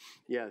 Todd?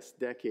 Yes,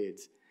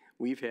 decades.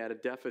 We've had a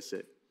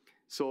deficit.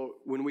 So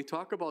when we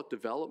talk about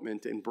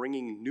development and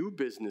bringing new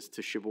business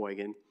to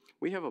Sheboygan,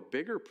 we have a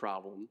bigger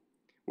problem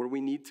where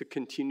we need to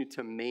continue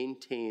to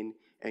maintain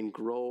and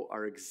grow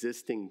our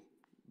existing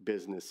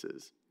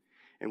businesses.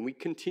 And we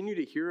continue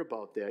to hear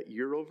about that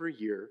year over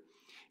year.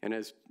 And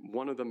as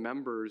one of the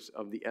members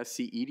of the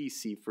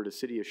SCEDC for the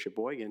city of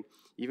Sheboygan,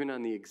 even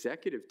on the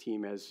executive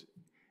team, as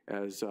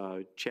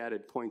Chad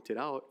had pointed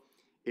out,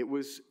 it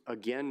was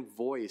again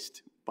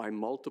voiced by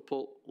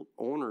multiple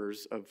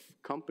owners of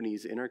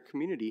companies in our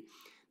community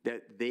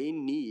that they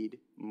need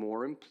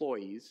more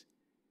employees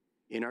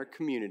in our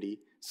community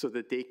so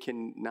that they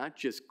can not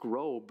just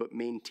grow but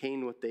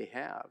maintain what they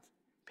have.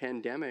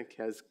 Pandemic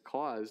has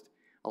caused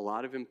a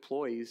lot of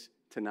employees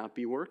to not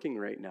be working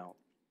right now.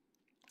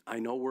 I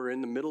know we're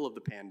in the middle of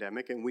the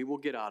pandemic and we will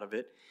get out of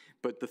it,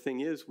 but the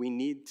thing is we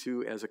need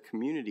to, as a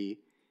community,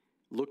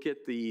 look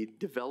at the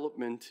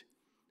development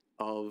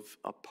of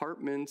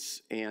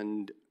apartments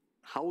and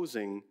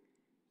housing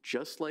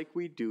just like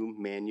we do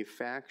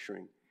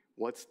manufacturing.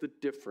 What's the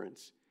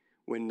difference?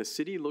 When the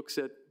city looks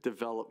at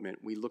development,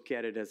 we look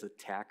at it as a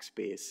tax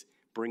base,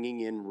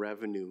 bringing in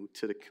revenue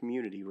to the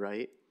community,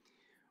 right?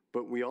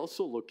 But we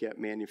also look at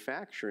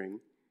manufacturing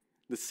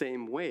the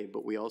same way,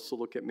 but we also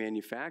look at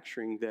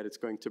manufacturing, that it's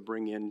going to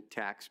bring in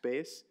tax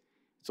base.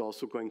 It's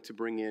also going to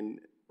bring in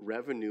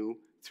revenue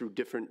through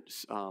different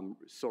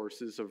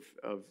sources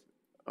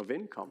of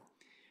income.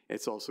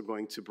 It's also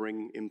going to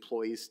bring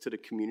employees to the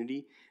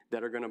community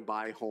that are going to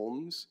buy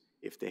homes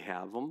if they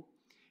have them.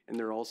 And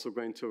they're also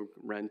going to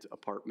rent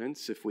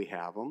apartments if we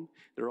have them.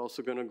 They're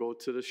also going to go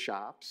to the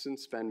shops and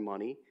spend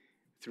money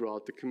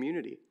throughout the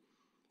community.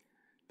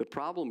 The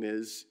problem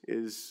is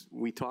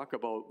we talk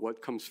about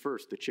what comes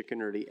first, the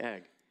chicken or the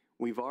egg.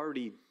 We've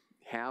already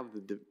have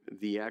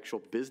the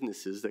actual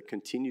businesses that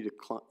continue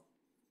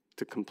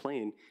to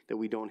complain that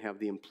we don't have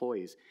the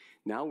employees.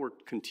 Now we're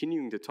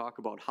continuing to talk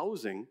about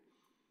housing,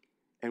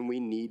 and we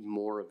need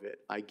more of it.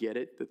 I get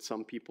it that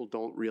some people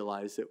don't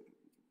realize that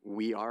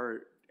we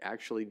are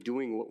actually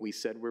doing what we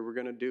said we were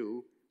going to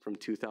do from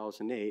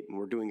 2008, and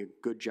we're doing a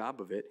good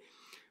job of it.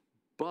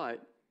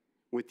 But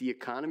with the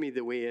economy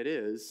the way it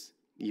is,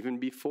 even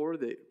before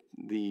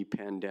the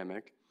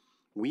pandemic,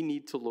 we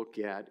need to look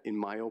at, in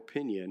my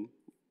opinion,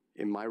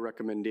 in my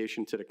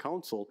recommendation to the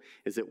council,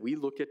 is that we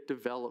look at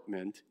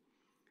development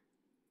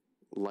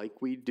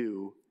like we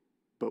do,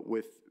 but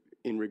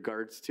in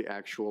regards to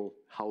actual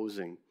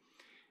housing.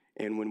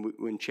 And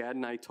when Chad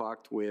and I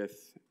talked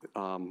with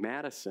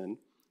Madison,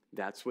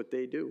 that's what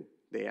they do.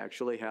 They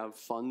actually have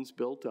funds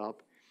built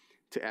up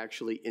to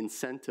actually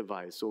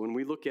incentivize. So when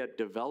we look at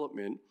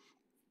development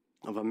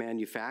of a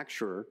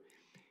manufacturer,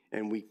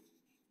 and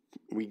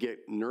we get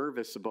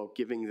nervous about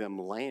giving them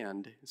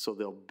land so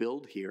they'll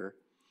build here,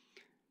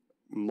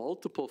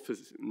 multiple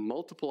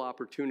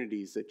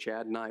opportunities that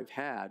Chad and I have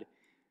had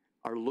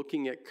are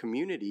looking at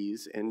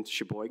communities, and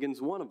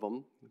Sheboygan's one of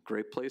them,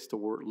 great place to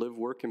live,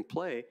 work, and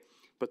play,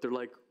 but they're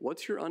like,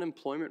 what's your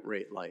unemployment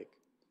rate like?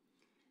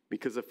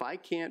 Because if I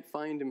can't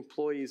find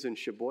employees in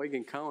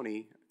Sheboygan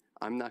County,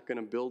 I'm not going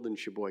to build in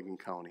Sheboygan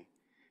County.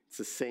 It's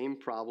the same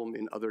problem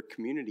in other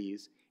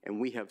communities, and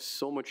we have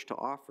so much to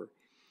offer.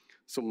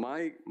 So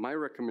my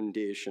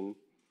recommendation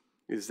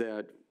is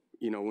that,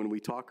 when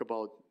we talk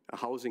about a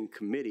housing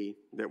committee,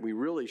 that we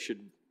really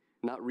should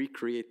not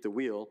recreate the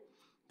wheel,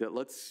 that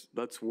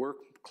let's work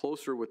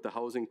closer with the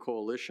Housing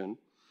Coalition.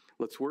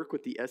 Let's work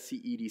with the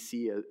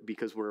SCEDC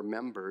because we're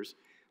members.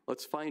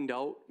 Let's find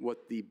out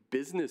what the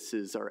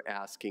businesses are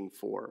asking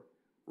for,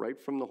 right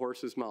from the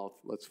horse's mouth.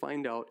 Let's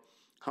find out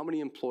how many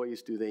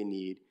employees do they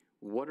need?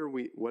 What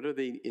are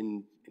they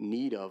in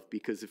need of?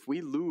 Because if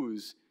we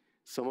lose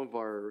some of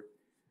our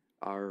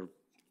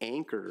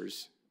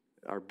anchors,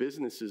 our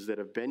businesses that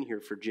have been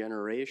here for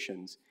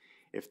generations,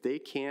 if they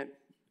can't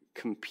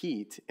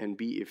compete and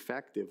be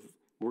effective,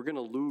 we're going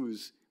to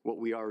lose what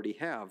we already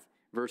have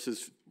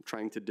versus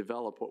trying to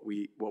develop what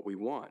we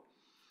want.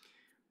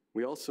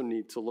 We also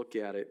need to look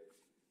at it,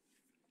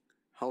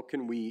 how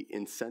can we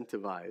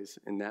incentivize?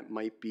 And that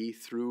might be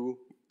through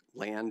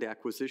land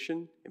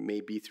acquisition, it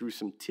may be through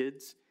some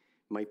TIDs, it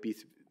might be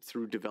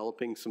through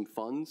developing some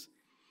funds.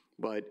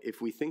 But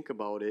if we think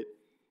about it,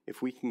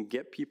 if we can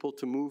get people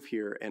to move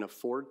here and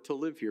afford to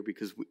live here,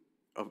 because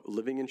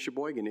living in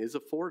Sheboygan is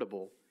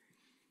affordable,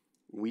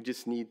 we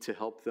just need to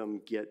help them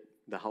get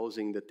the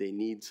housing that they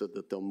need so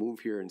that they'll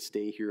move here and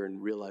stay here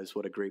and realize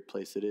what a great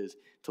place it is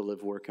to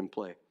live, work, and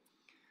play.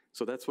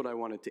 So that's what I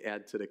wanted to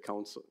add to the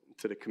council,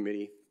 to the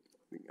committee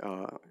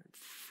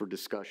for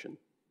discussion.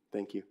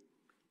 Thank you.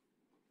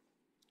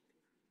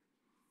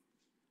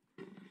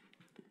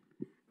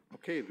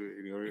 Okay, do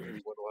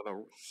anyone want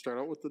to start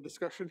out with the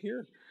discussion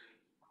here?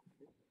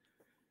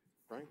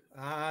 Right?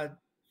 I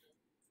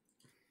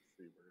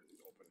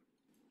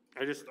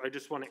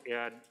just want to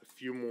add a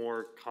few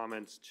more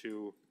comments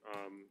to,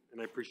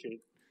 and I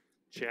appreciate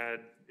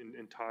Chad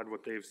and Todd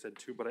what they've said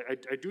too, but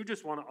I do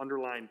just want to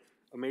underline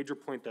a major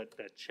point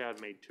that Chad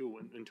made too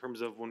in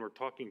terms of when we're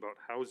talking about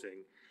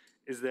housing,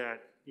 is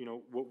that,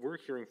 what we're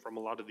hearing from a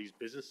lot of these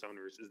business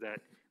owners is that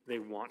they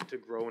want to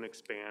grow and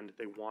expand,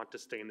 they want to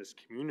stay in this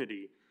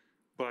community,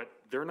 but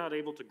they're not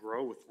able to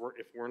grow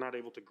if we're not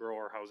able to grow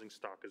our housing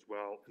stock as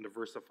well and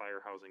diversify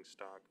our housing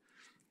stock.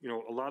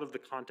 A lot of the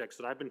context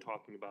that I've been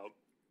talking about,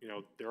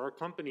 there are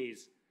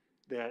companies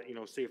that,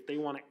 say if they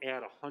want to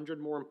add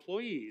 100 more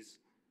employees,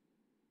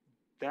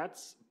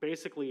 that's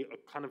basically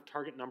a kind of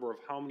target number of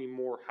how many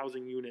more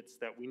housing units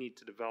that we need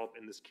to develop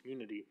in this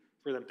community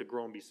for them to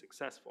grow and be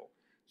successful.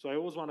 So I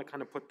always want to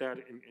kind of put that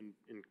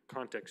in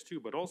context too,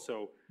 but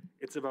also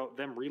it's about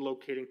them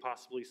relocating,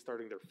 possibly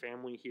starting their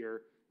family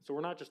here. So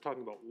we're not just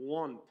talking about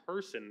one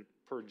person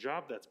per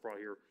job that's brought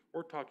here.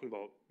 We're talking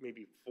about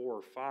maybe 4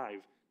 or 5,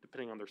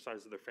 depending on their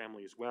size of their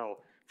family as well,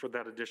 for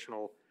that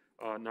additional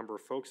number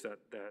of folks that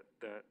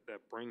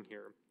bring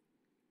here.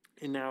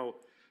 And now,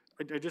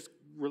 I just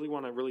really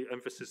want to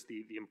emphasize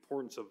the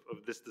importance of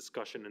this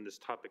discussion and this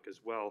topic as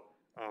well.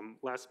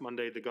 Last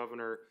Monday, the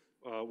governor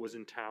was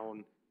in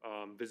town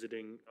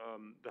visiting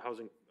the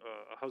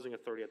housing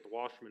authority at the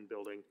Wasserman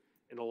Building,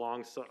 and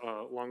along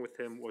with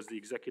him was the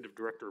executive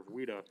director of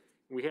WIDA.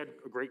 We had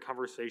a great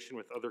conversation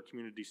with other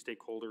community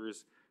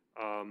stakeholders.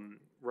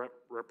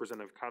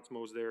 Representative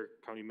Cotw was there,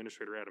 County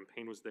Administrator Adam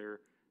Payne was there,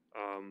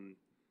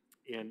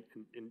 And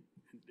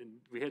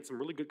we had some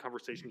really good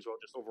conversations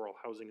about just overall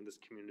housing in this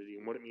community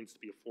and what it means to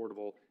be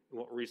affordable and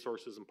what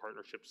resources and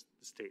partnerships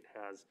the state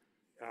has.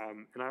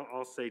 And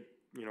I'll say,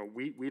 you know,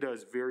 WEDA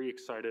is very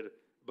excited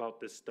about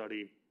this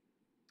study.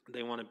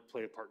 They want to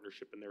play a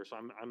partnership in there. So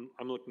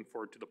I'm looking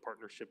forward to the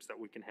partnerships that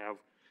we can have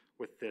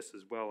with this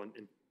as well.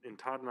 And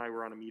Todd and I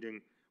were on a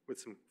meeting with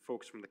some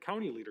folks from the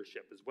county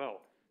leadership as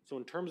well. So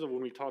in terms of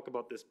when we talk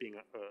about this being a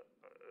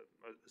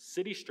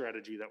city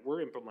strategy that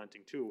we're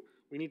implementing too,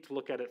 we need to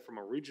look at it from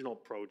a regional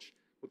approach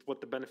with what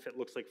the benefit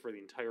looks like for the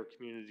entire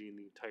community and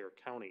the entire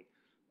county.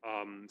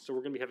 So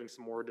we're going to be having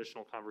some more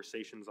additional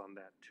conversations on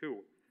that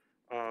too.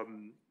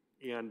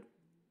 And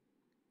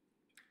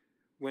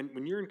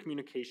when you're in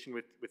communication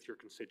with your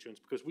constituents,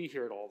 because we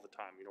hear it all the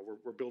time, you know,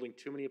 we're building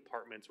too many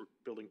apartments, we're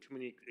building too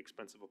many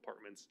expensive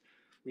apartments.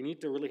 We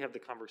need to really have the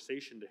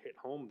conversation to hit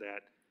home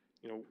that,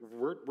 you know,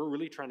 we're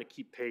really trying to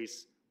keep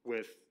pace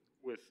with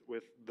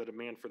the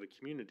demand for the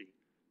community.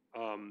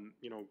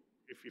 You know,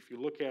 if you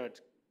look at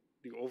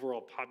the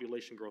overall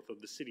population growth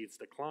of the city, it's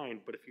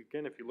declined. But if you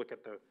look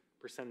at the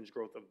percentage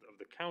growth of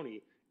the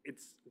county,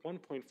 it's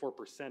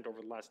 1.4%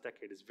 over the last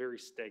decade is very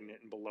stagnant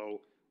and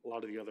below a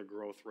lot of the other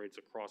growth rates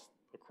across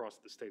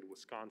the state of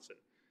Wisconsin.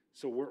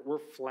 So we're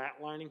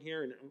flatlining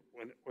here, and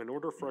in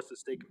order for us to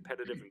stay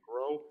competitive and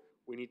grow,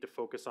 we need to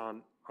focus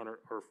on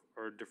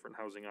our different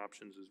housing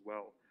options as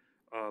well.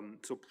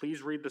 So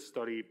please read the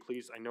study.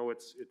 Please, I know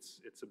it's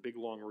a big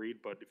long read,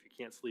 but if you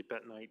can't sleep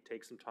at night,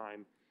 take some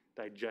time,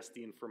 digest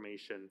the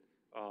information.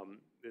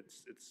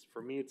 It's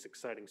for me, it's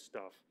exciting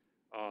stuff,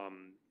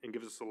 and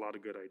gives us a lot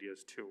of good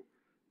ideas too.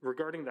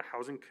 Regarding the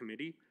housing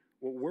committee,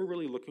 what we're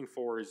really looking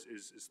for is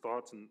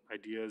thoughts and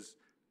ideas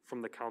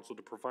from the council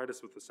to provide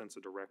us with a sense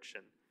of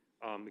direction.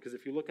 Because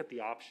if you look at the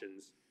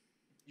options,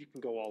 you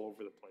can go all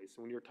over the place.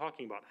 And when you're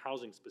talking about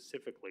housing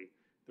specifically,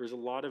 there's a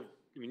lot of,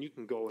 I mean, you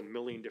can go in a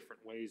million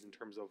different ways in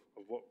terms of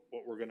what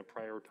we're going to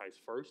prioritize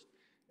first.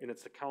 And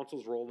it's the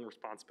council's role and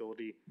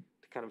responsibility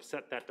to kind of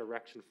set that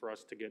direction for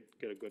us to get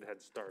a good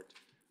head start.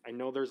 I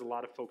know there's a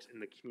lot of folks in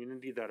the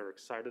community that are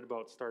excited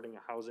about starting a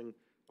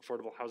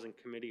affordable housing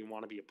committee and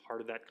want to be a part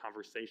of that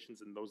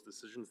conversations and those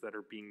decisions that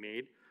are being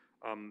made.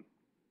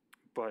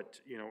 But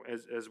you know,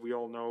 as we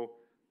all know,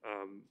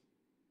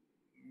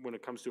 when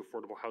it comes to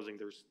affordable housing,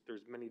 there's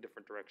many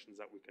different directions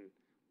that we can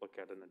look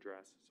at and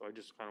address. So I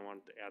just kind of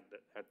wanted to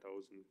add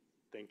those and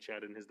thank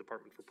Chad and his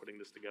department for putting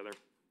this together.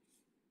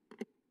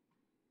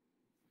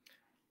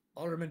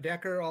 Alderman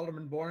Decker,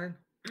 Alderman Bourne.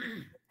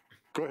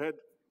 Go ahead,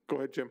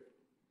 Jim.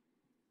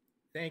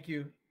 Thank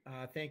you.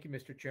 Thank you,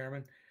 Mr.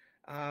 Chairman.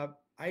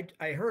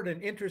 I heard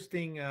an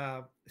interesting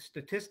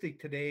statistic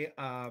today,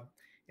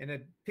 and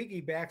it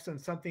piggybacks on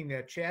something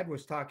that Chad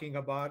was talking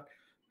about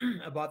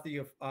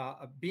the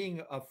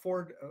being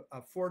afford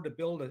to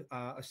build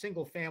a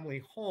single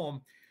family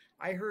home.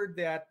 I heard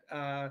that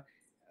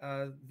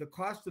the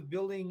cost of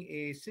building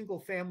a single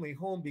family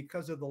home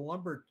because of the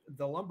lumber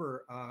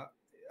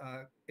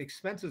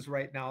expenses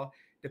right now,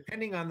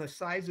 depending on the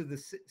size of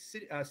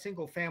the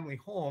single family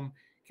home,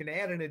 can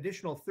add an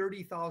additional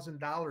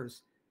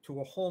 $30,000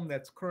 to a home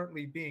that's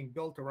currently being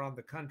built around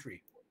the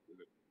country.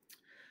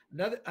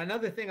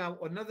 Another thing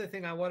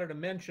I wanted to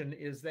mention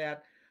is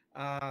that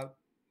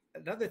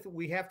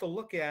we have to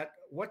look at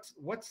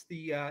what's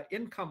the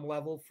income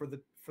level for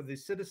the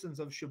citizens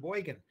of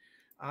Sheboygan.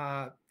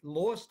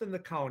 Lowest in the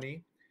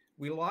county.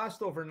 We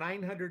lost over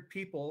 900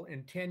 people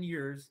in 10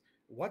 years.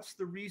 What's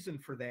the reason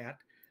for that?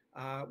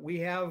 We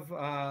have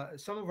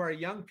some of our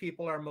young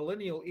people, our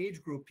millennial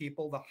age group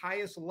people, the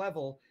highest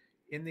level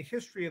in the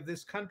history of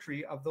this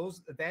country of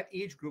that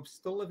age group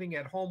still living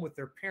at home with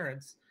their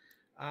parents.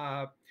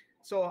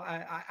 So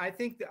I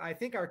think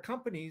our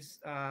companies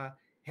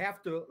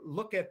have to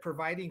look at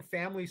providing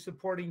family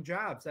supporting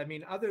jobs. I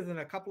mean, other than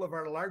a couple of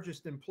our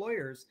largest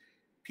employers,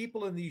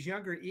 people in these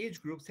younger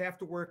age groups have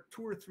to work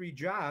 2 or 3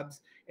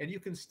 jobs, and you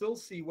can still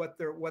see what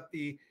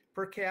the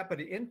per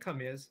capita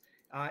income is.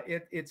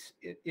 It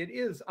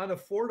is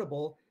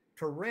unaffordable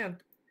to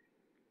rent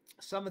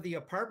some of the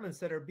apartments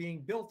that are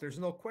being built. There's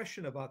no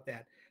question about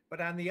that.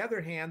 But on the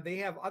other hand, they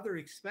have other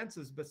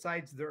expenses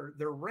besides their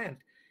rent.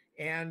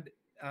 And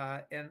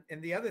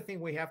the other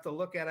thing we have to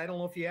look at, I don't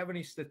know if you have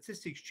any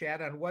statistics,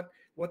 Chad, on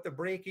what the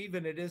break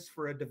even it is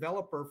for a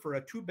developer for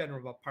a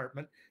 2-bedroom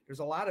apartment. There's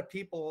a lot of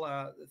people,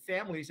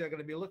 families that are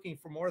going to be looking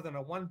for more than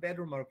a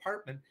 1-bedroom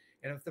apartment.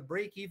 And if the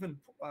break even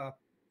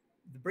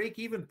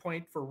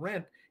point for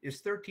rent is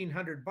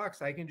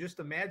 $1,300, I can just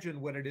imagine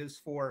what it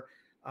is for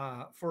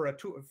a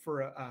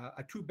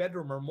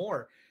 2-bedroom or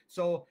more.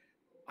 So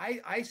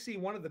I see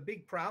one of the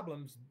big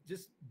problems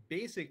just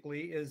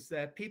basically is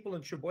that people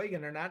in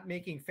Sheboygan are not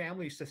making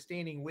family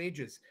sustaining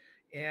wages.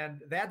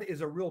 And that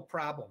is a real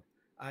problem.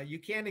 You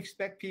can't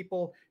expect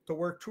people to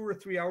work 2 or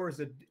 3 hours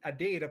a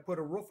day to put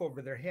a roof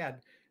over their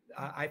head.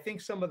 I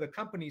think some of the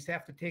companies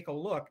have to take a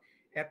look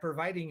at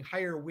providing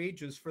higher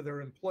wages for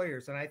their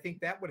employers. And I think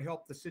that would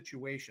help the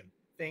situation.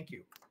 Thank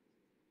you.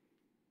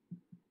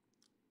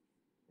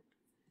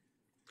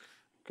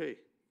 Okay.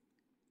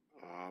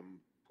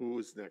 Who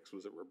was next?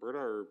 Was it Roberta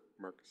or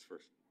Marcus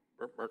first?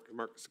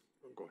 Marcus,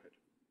 go ahead.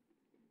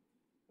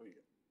 What do you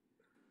got?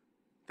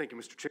 Thank you,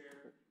 Mr. Chair.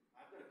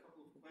 I've got a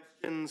couple of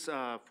questions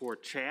for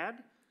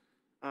Chad.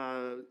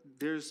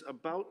 There's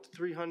about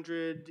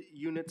 300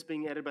 units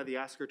being added by the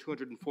Oscar,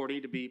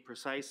 240 to be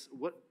precise.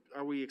 What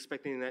are we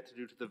expecting that to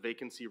do to the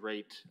vacancy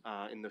rate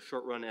in the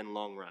short run and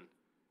long run?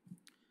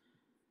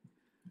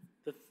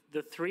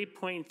 The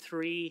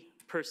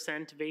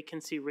 3.3%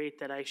 vacancy rate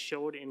that I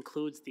showed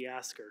includes the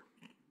Oscar.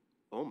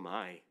 Oh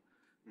my.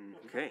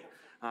 Okay.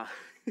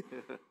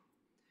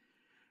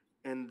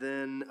 And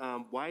then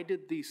why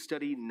did the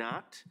study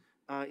not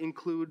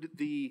include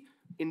the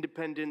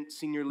independent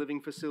senior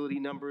living facility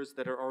numbers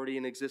that are already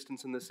in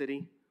existence in the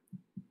city?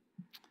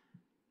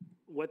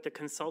 What the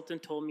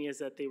consultant told me is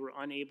that they were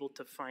unable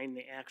to find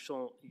the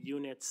actual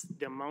units,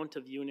 the amount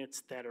of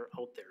units that are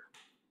out there.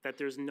 That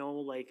there's no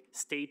like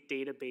state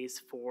database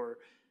for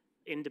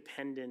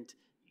independent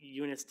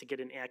units to get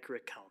an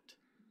accurate count.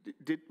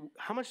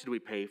 How much did we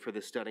pay for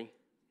this study?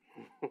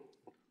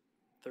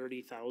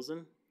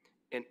 $30,000.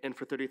 And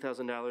for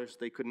 $30,000,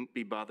 they couldn't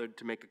be bothered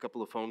to make a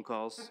couple of phone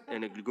calls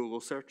and a Google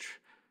search?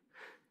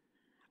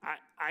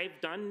 I've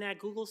done that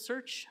Google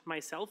search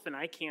myself, and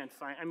I can't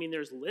find, I mean,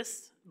 there's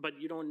lists, but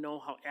you don't know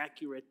how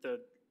accurate the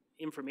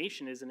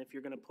information is, and if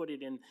you're going to put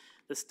it in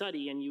the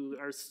study and you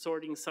are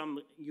sorting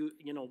some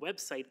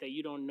website that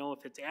you don't know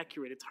if it's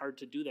accurate, it's hard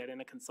to do that, and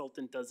a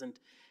consultant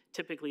doesn't.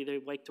 Typically, they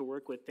like to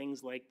work with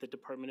things like the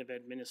Department of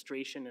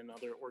Administration and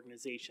other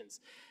organizations.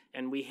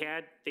 And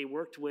they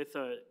worked with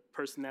a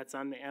person that's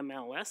on the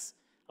MLS,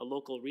 a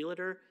local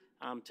realtor,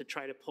 to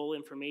try to pull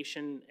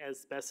information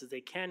as best as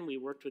they can. We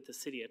worked with the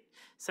city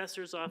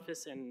assessor's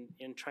office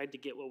and tried to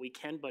get what we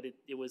can, but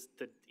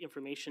the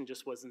information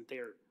just wasn't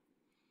there.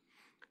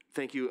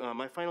 Thank you.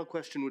 My final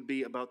question would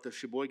be about the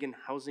Sheboygan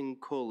Housing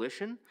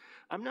Coalition.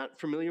 I'm not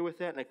familiar with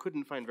that, and I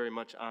couldn't find very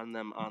much on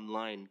them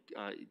online.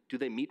 Do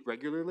they meet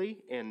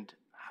regularly, and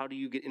how do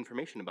you get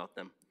information about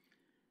them?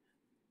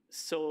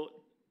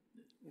 So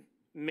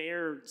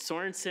Mayor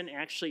Sorensen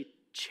actually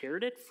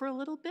chaired it for a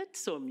little bit,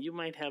 so you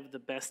might have the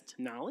best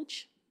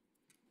knowledge.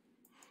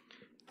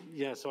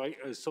 Yeah, it's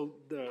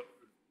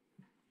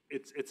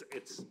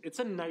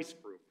a nice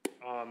group.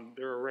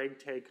 They're a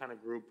ragtag kind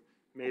of group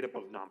made up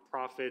of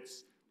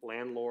nonprofits,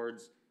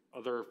 landlords,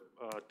 other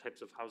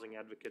types of housing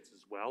advocates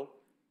as well.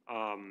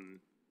 I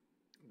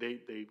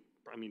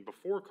mean,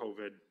 before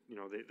COVID,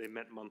 they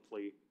met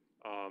monthly,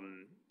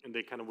 and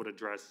they kind of would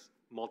address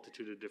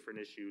multitude of different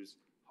issues: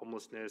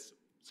 homelessness,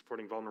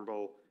 supporting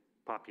vulnerable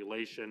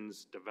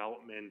populations,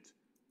 development.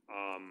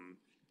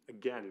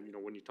 Again,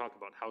 when you talk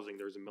about housing,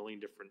 there's a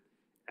million different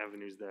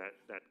avenues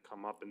that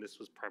come up, and this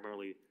was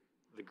primarily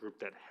the group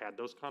that had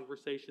those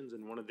conversations,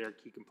 and one of their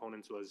key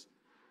components was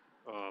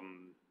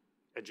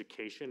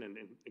education and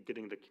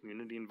getting the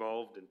community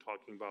involved and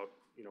talking about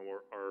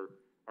our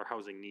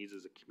housing needs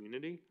as a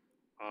community.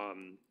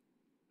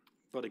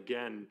 But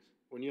again,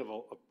 when you have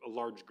a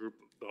large group,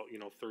 about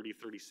 30,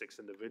 36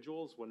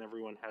 individuals, when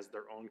everyone has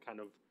their own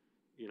kind of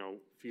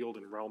field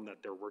and realm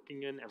that they're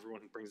working in,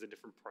 everyone brings a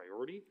different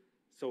priority.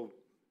 So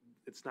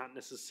it's not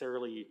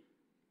necessarily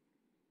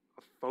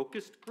a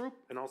focused group,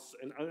 and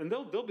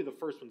they'll be the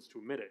first ones to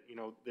admit it.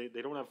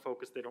 They don't have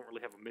focus. They don't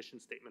really have a mission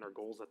statement or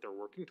goals that they're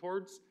working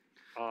towards.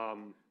 I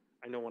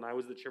know when I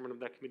was the chairman of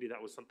that committee,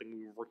 that was something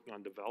we were working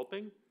on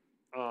developing.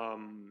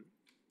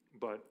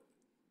 But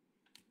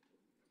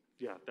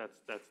yeah,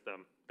 that's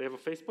them. They have a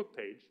Facebook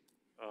page,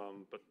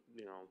 but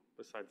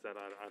besides that,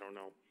 I don't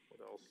know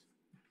what else.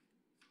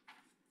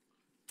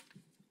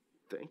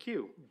 Thank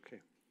you. Okay.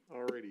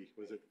 Alrighty.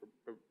 Was it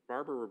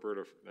Barbara or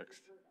Roberta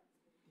next?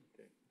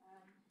 Okay.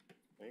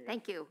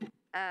 Thank you.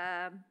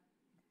 I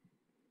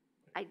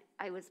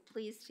was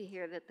pleased to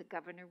hear that the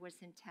governor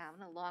was in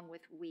town along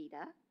with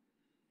WIDA.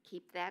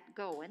 Keep that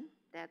going.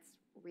 That's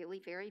really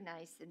very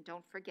nice. And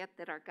don't forget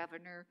that our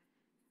governor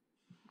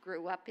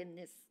grew up in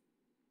this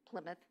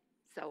Plymouth,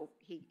 so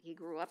he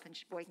grew up in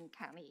Sheboygan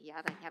County. He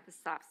ought to have a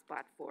soft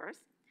spot for us.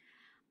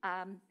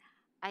 I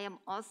am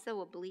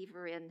also a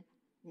believer in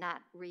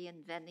not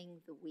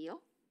reinventing the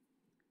wheel,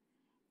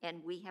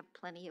 and we have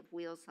plenty of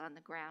wheels on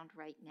the ground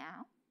right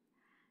now.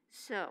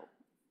 So,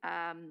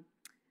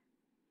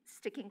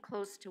 sticking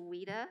close to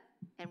WIDA,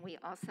 and we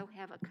also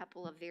have a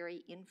couple of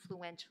very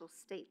influential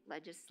state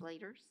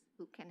legislators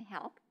who can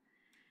help.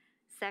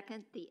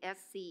 Second, the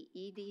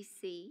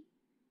SCEDC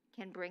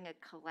can bring a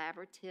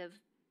collaborative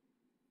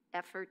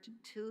effort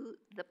to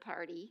the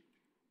party,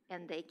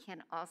 and they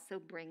can also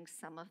bring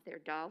some of their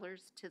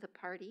dollars to the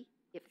party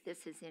if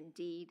this is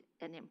indeed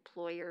an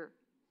employer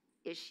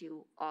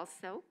issue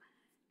also.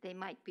 They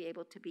might be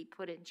able to be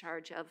put in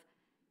charge of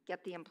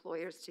get the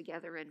employers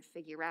together and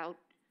figure out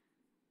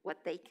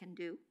what they can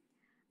do.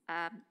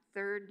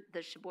 Third,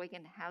 the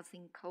Sheboygan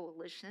Housing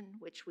Coalition,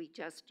 which we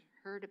just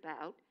heard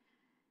about.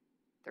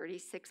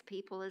 36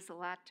 people is a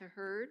lot to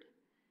herd,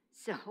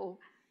 so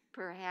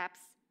perhaps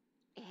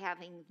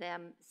having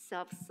them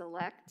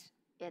self-select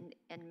and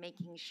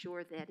making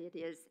sure that it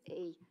is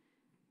a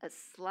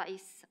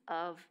slice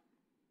of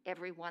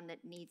everyone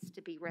that needs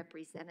to be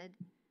represented,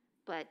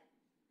 but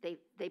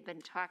they've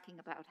been talking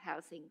about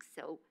housing,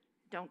 so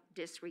don't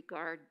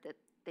disregard that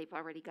they've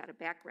already got a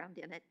background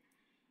in it.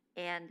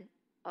 And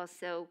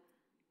also,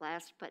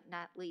 last but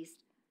not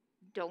least,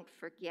 don't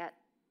forget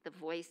the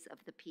voice of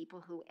the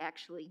people who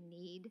actually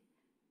need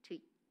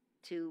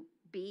to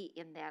be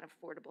in that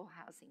affordable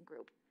housing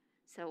group.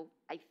 So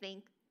I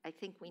think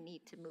we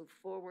need to move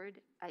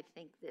forward. I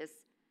think this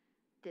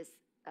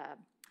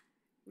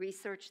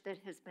research that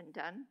has been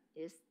done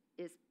is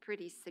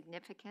pretty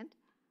significant.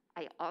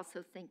 I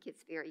also think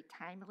it's very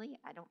timely.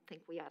 I don't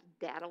think we ought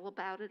to daddle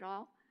about it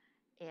all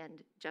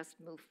and just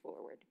move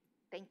forward.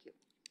 Thank you.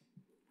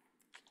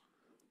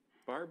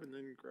 Barb and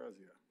then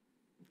Grazia.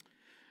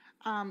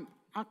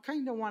 I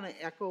kind of want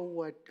to echo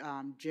what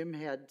Jim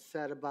had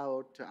said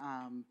about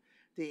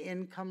the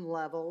income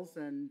levels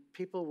and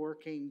people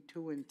working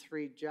 2 and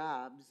 3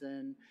 jobs,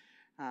 and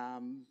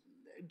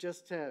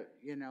just to,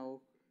 you know,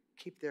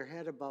 keep their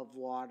head above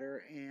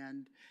water.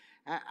 And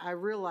I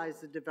realize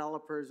the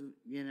developers,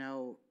 you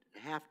know,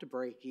 have to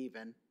break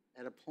even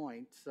at a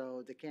point,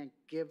 so they can't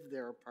give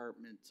their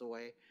apartments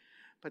away.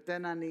 But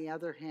then on the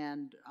other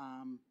hand,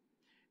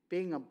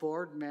 being a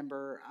board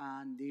member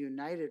on the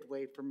United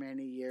Way for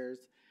many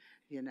years,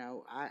 you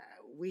know,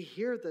 we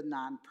hear the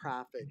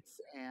nonprofits,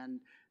 and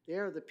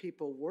they're the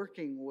people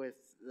working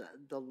with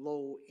the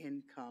low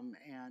income.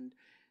 And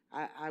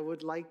I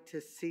would like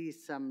to see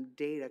some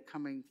data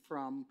coming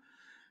from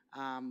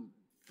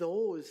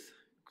those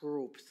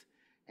groups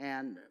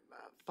and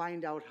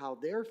find out how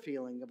they're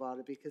feeling about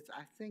it, because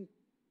I think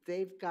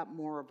they've got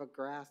more of a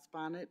grasp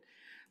on it.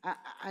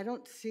 I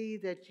don't see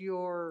that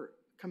you're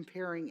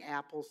comparing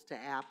apples to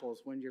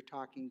apples when you're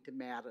talking to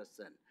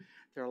Madison.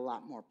 They're a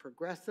lot more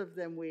progressive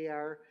than we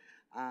are.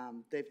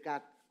 They've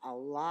got a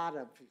lot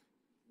of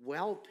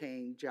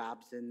well-paying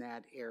jobs in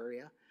that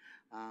area.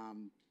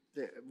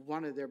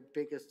 One of their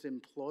biggest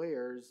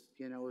employers,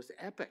 you know, is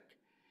Epic,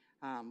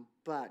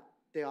 but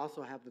they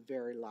also have a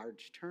very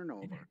large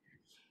turnover.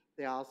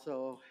 They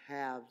also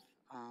have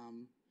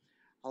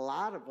a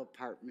lot of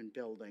apartment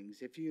buildings.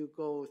 If you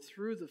go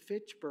through the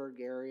Fitchburg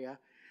area,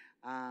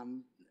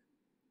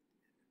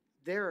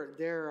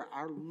 there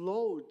are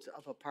loads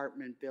of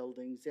apartment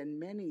buildings, and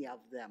many of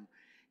them,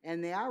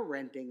 and they are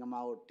renting them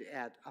out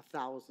at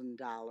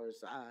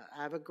 $1,000.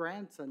 I have a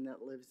grandson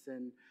that lives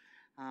in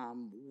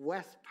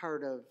west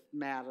part of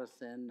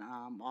Madison,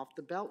 off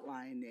the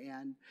Beltline,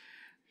 and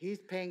he's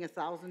paying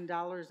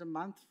 $1,000 a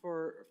month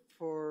for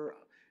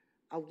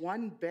a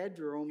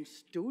 1-bedroom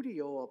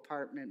studio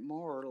apartment,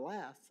 more or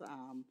less.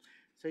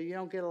 So you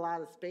don't get a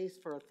lot of space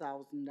for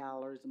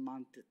 $1,000 a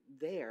month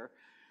there.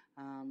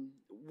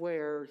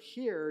 Where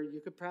here you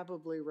could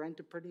probably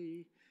rent a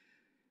pretty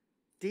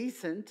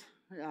decent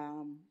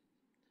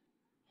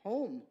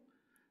home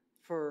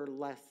for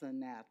less than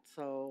that.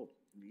 So,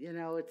 you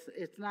know,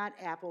 it's not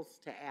apples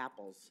to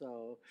apples.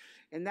 So,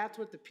 and that's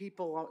what the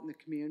people out in the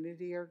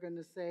community are going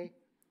to say.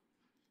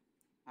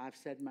 I've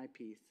said my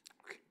piece.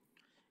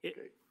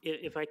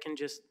 If I can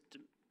just,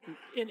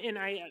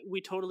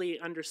 we totally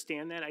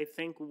understand that. I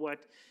think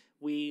what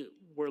we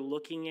were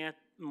looking at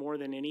more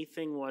than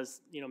anything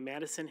was, you know,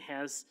 Madison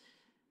has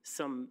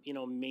some, you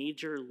know,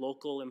 major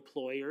local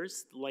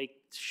employers like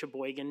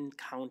Sheboygan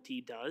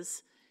County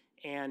does.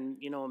 And,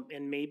 you know,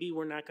 and maybe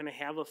we're not going to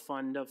have a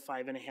fund of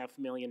 $5.5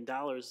 million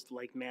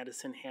like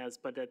Madison has,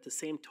 but at the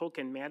same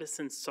token,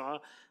 Madison saw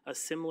a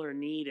similar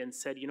need and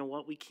said, you know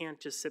what, we can't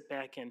just sit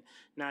back and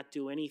not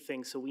do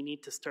anything. So we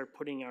need to start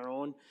putting our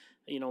own,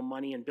 you know,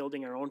 money and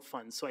building our own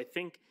funds. So I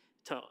think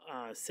to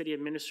City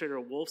Administrator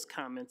Wolf's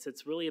comments,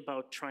 it's really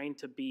about trying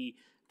to be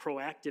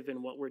proactive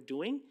in what we're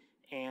doing,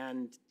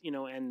 and, you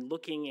know, and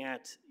looking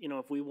at, you know,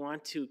 if we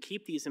want to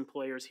keep these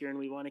employers here and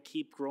we want to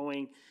keep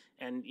growing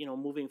and, you know,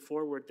 moving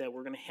forward, that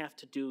we're going to have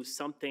to do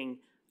something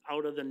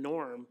out of the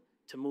norm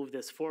to move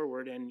this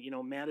forward. And, you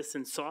know,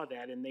 Madison saw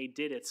that and they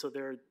did it. So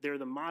they're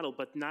the model,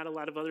 but not a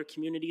lot of other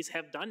communities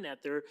have done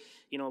that. They're,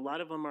 you know, a lot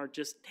of them are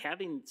just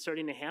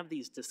starting to have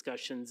these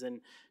discussions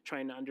and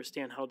trying to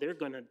understand how they're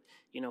going to,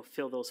 you know,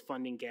 fill those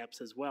funding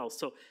gaps as well.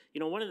 So, you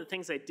know, one of the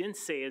things I didn't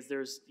say is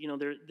there's, you know,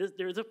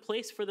 there's a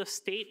place for the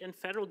state and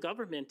federal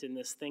government in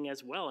this thing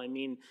as well. I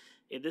mean,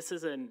 this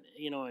is a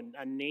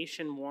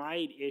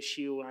nationwide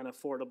issue on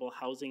affordable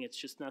housing. It's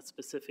just not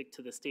specific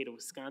to the state of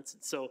Wisconsin.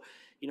 So,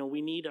 you know, we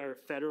need our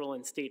federal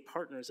and state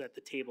partners at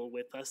the table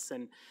with us.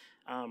 And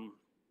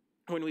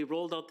when we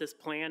rolled out this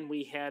plan,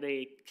 we had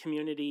a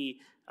community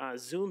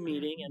Zoom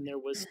meeting, and there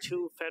was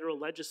 2 federal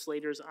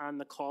legislators on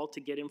the call to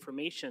get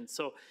information.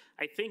 So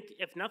I think,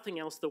 if nothing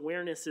else, the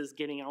awareness is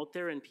getting out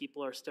there, and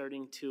people are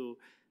starting to,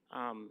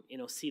 you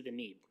know, see the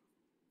need.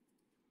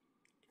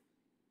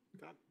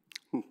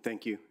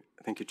 Thank you.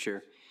 Thank you,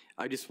 Chair.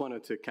 I just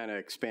wanted to kind of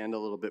expand a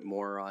little bit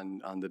more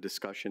on the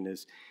discussion.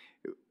 Is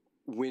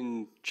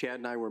when Chad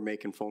and I were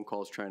making phone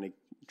calls trying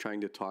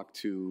to talk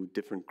to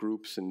different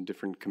groups and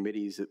different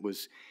committees, it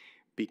was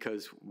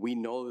because we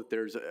know that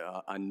there's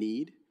a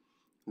need.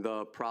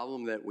 The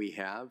problem that we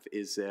have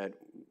is that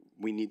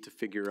we need to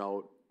figure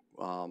out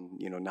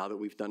you know, now that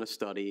we've done a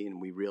study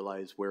and we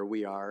realize where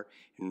we are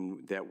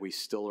and that we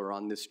still are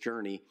on this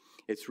journey,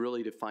 it's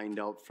really to find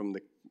out from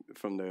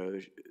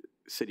the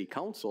city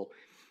council,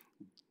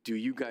 do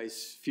you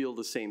guys feel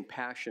the same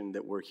passion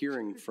that we're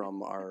hearing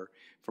from our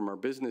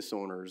business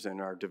owners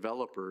and our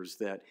developers,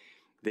 that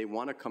they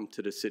want to come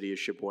to the city of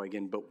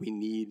Sheboygan, but we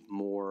need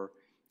more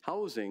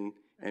housing,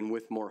 and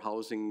with more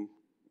housing,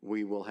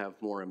 we will have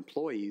more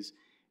employees,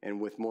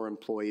 and with more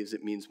employees,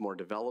 it means more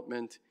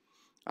development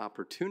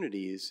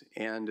opportunities,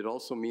 and it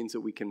also means that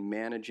we can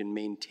manage and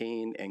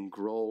maintain and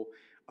grow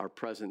our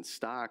present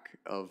stock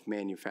of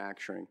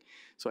manufacturing.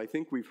 So I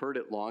think we've heard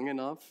it long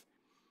enough,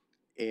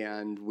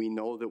 and we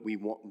know that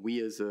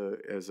we as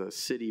a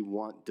city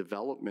want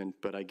development,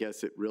 but I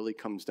guess it really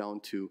comes down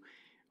to,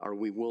 are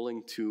we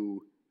willing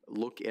to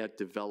look at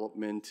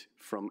development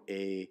from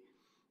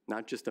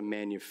not just a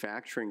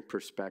manufacturing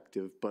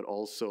perspective, but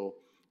also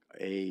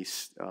a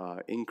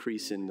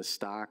increase in the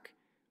stock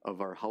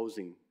of our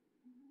housing.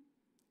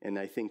 And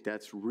I think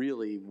that's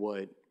really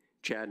what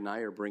Chad and I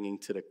are bringing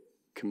to the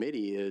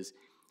committee, is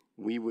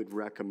we would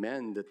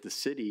recommend that the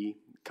city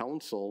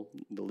council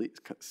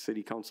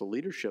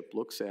leadership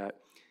looks at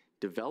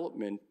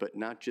development, but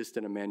not just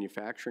in a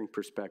manufacturing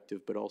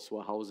perspective, but also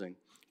a housing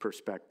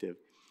perspective.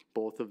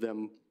 Both of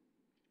them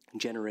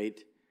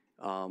generate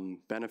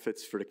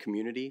benefits for the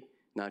community,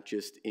 not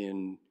just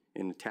in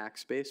the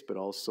tax base, but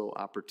also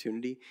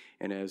opportunity.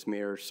 And as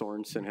Mayor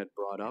Sorensen had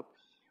brought up,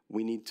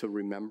 we need to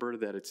remember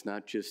that it's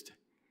not just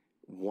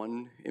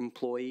one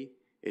employee,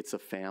 it's a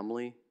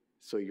family.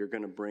 So you're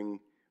going to bring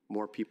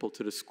more people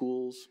to the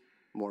schools,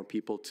 more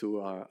people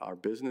to our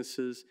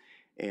businesses,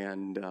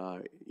 and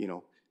you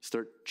know,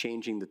 start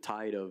changing the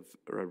tide of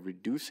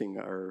reducing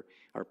our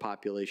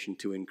population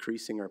to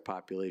increasing our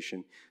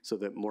population, so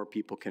that more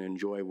people can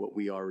enjoy what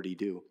we already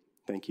do.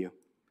 Thank you.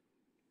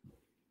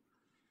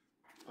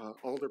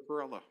 Alder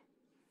Perella.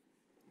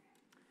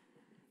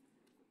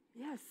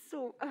 Yes,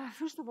 so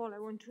first of all, I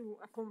want to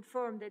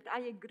confirm that I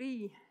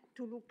agree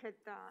to look at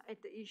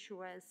the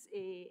issue as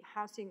a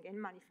housing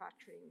and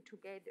manufacturing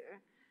together.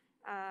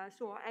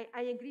 So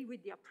I agree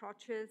with the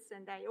approaches,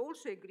 and I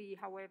also agree,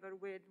 however,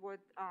 with what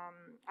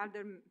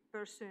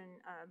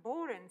Alderperson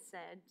Boren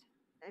said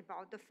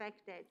about the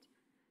fact that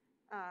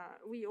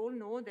we all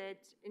know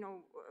that, you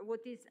know, what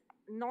is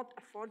not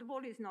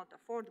affordable is not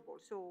affordable.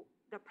 So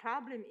the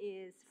problem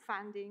is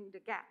funding the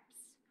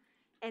gaps.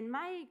 And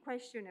my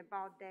question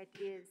about that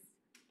is,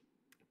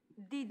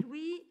 did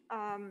we,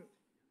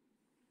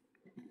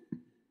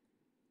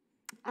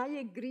 I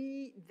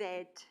agree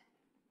that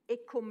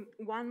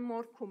one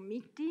more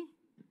committee,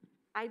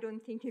 I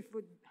don't think it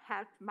would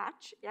help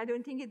much. I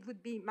don't think it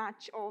would be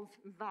much of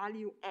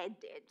value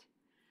added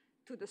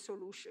to the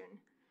solution.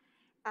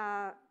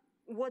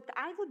 What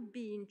I would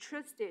be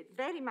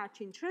very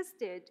much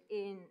interested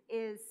in,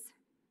 is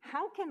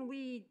how can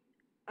we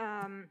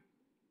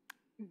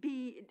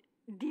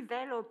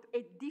develop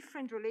a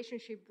different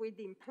relationship with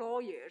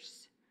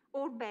employers,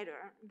 or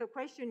better, the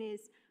question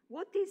is,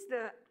 what is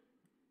the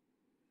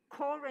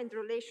current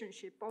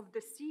relationship of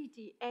the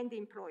city and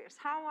employers?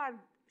 How are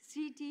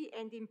city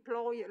and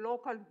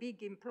local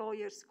big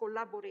employers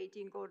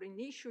collaborating on an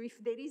issue, if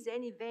there is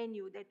any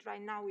venue that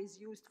right now is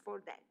used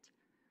for that?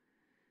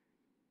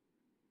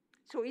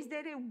 So is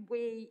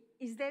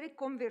there a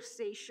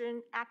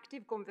conversation,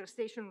 active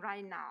conversation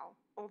right now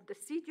of the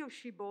city of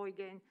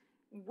Sheboygan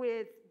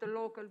with the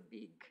local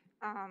big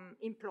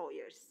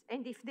employers?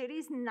 And if there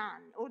is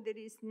none, or there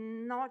is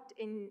not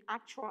an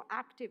actual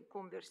active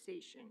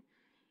conversation,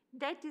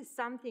 that is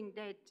something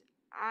that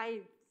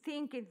I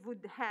think it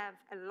would have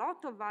a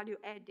lot of value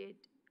added.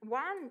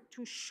 One,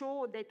 to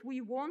show that we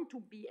want to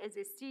be, as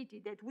a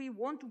city, that we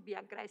want to be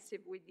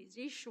aggressive with this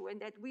issue,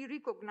 and that we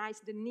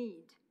recognize the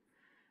need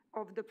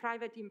of the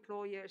private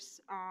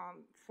employers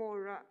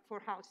for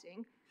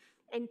housing.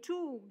 And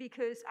two,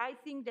 because I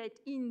think that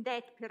in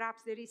that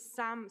perhaps there is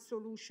some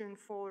solution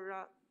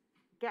for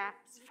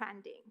gaps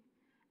funding.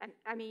 And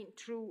I mean,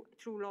 through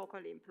local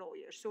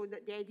employers. So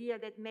the idea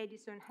that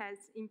Madison has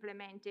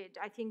implemented,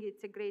 I think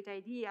it's a great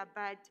idea,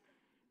 but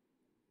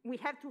we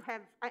have to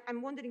have,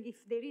 I'm wondering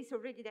if there is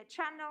already that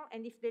channel,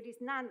 and if there is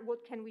none,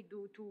 what can we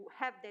do to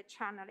have that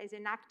channel as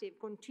an active,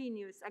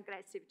 continuous,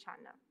 aggressive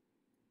channel?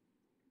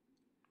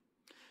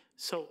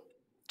 So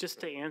just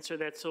to answer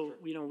that, so,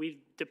 you know, we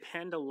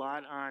depend a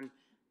lot on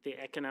the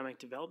Economic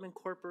Development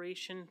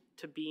Corporation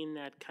to be in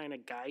that kind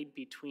of guide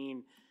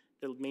between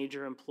the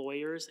major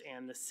employers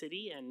and the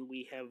city, and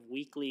we have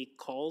weekly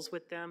calls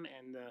with them,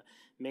 and the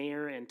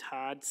mayor and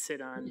Todd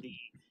sit on the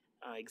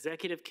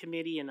executive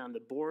committee and on the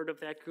board of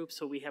that group,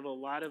 so we have a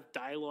lot of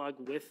dialogue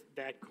with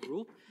that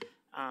group.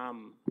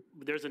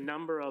 There's a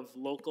number of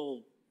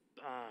local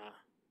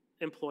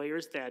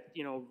employers that,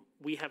 you know,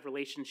 we have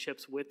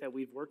relationships with, that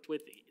we've worked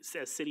with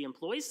as city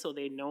employees, so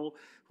they know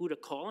who to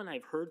call, and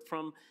I've heard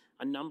from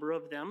a number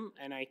of them,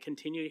 and I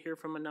continue to hear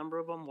from a number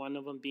of them, one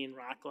of them being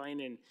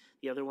Rockline and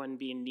the other one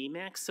being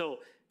NEMAC. So,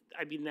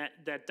 I mean,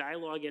 that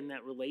dialogue and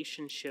that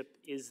relationship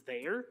is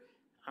there.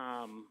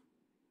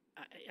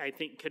 I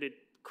think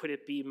could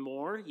it be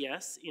more?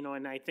 Yes,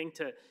 and I think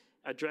to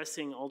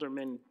addressing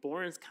Alderman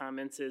Boren's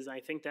comments is, I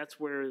think that's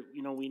where,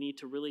 we need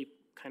to really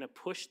kind of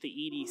push the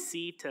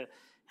EDC to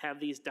have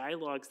these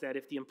dialogues that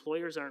if the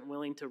employers aren't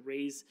willing to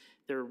raise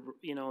their,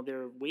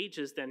 their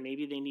wages, then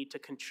maybe they need to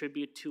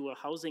contribute to a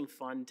housing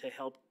fund to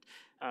help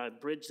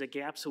bridge the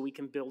gap so we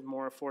can build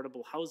more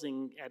affordable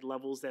housing at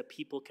levels that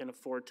people can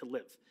afford to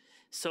live.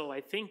 So I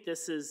think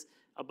this is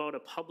about a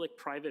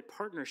public-private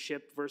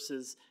partnership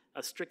versus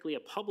strictly a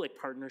public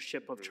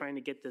partnership of trying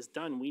to get this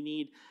done. We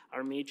need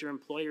our major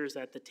employers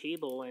at the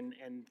table and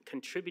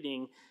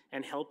contributing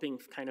and helping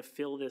kind of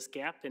fill this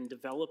gap and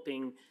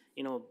developing,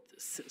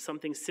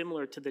 something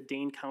similar to the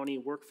Dane County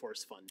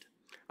Workforce Fund.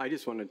 I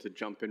just wanted to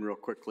jump in real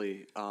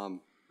quickly,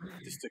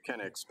 just to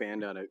kind of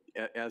expand on it.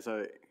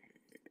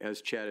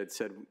 As Chad had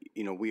said,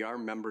 we are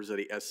members of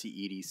the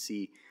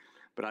SCEDC,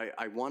 but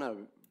I want to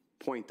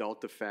point out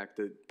the fact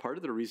that part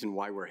of the reason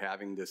why we're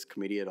having this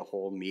committee at a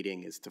whole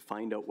meeting is to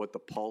find out what the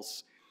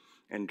pulse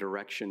and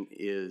direction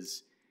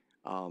is.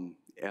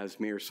 As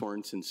Mayor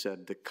Sorensen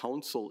said, the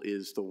council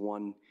is the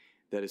one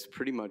that is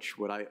pretty much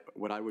what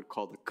I would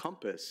call the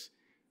compass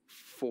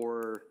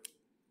for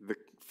the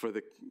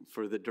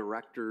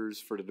directors,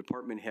 for the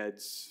department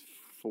heads,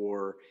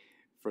 for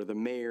the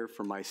mayor,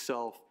 for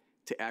myself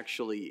to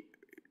actually,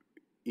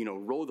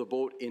 row the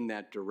boat in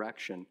that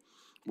direction.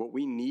 What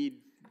we need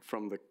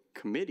from the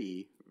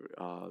committee,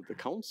 the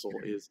council,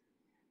 is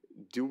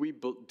do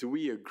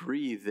we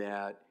agree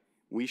that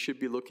we should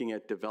be looking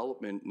at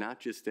development not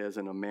just as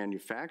in a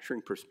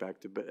manufacturing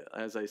perspective, but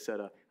as I said,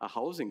 a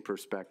housing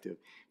perspective,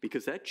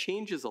 because that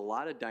changes a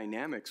lot of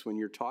dynamics when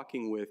you're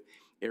talking with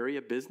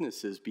area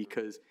businesses.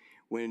 Because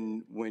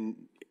when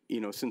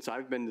since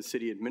I've been the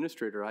city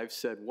administrator, I've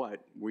said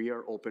we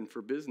are open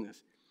for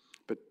business,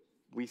 but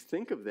we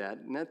think of that,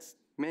 and that's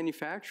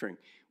manufacturing.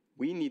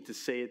 We need to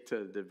say it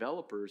to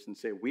developers and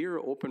say, we are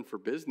open for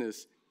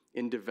business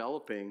in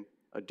developing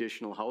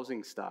additional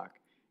housing stock,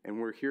 and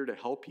we're here to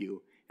help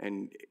you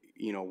and,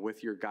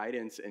 with your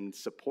guidance and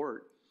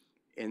support.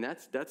 And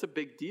that's a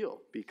big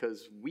deal,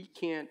 because we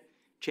can't,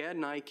 Chad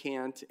and I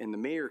can't, and the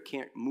mayor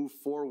can't move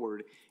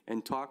forward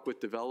and talk with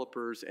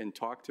developers and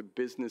talk to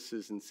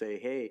businesses and say,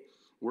 hey,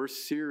 we're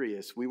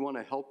serious. We want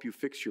to help you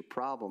fix your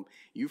problem.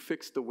 You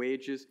fix the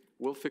wages,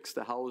 we'll fix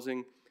the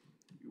housing,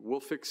 we'll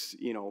fix,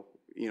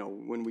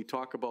 when we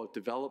talk about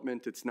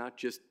development, it's not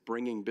just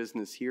bringing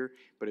business here,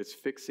 but it's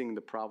fixing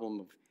the problem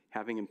of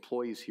having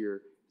employees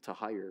here to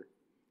hire.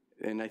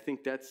 And I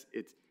think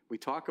we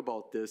talk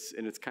about this,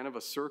 and it's kind of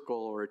a circle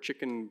or a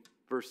chicken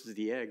versus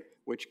the egg,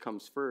 which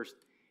comes first.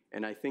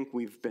 And I think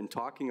we've been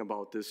talking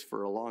about this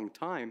for a long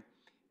time,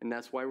 and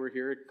that's why we're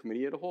here at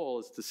Committee of the Whole,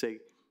 is to say,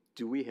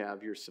 do we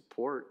have your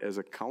support as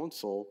a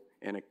council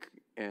and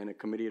a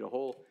Committee of the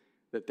Whole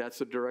that that's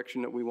the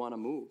direction that we want to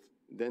move?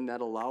 Then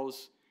that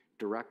allows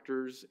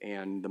directors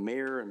and the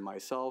mayor and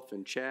myself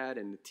and Chad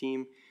and the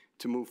team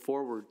to move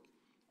forward,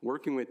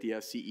 working with the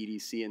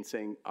SCEDC and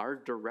saying our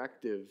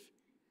directive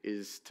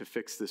is to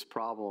fix this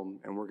problem,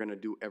 and we're going to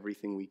do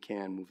everything we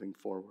can moving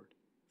forward.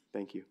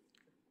 Thank you.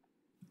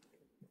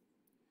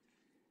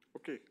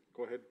 Okay,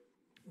 go ahead.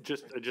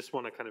 I just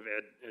want to kind of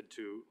add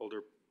to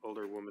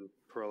Alderwoman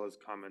Perella's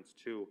comments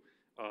too.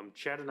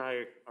 Chad and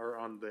I are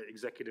on the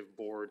executive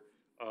board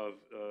of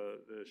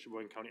the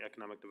Sheboygan County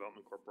Economic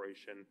Development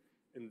Corporation,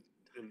 and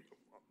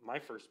my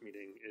first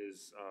meeting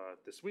is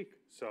this week.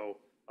 So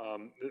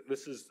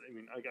this is,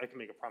 I can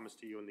make a promise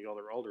to you and the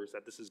other elders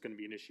that this is going to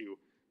be an issue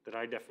that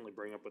I definitely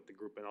bring up with the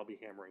group, and I'll be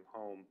hammering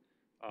home.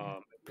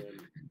 And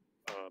then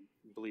I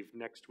believe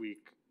next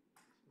week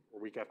or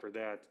week after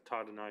that,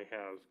 Todd and I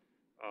have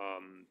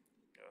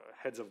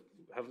heads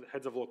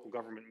of local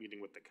government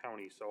meeting with the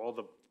county. So all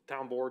the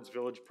town boards,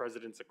 village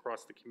presidents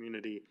across the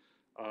community,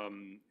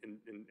 and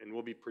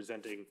we'll be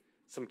presenting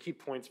some key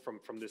points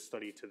from this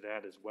study to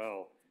that as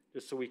well,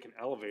 just so we can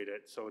elevate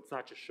it. So it's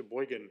not just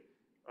Sheboygan,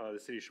 the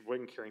city of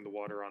Sheboygan carrying the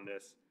water on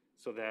this,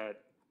 so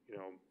that,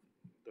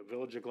 the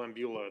village of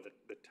Glenbeulah,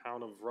 the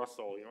town of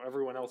Russell,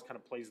 everyone else kind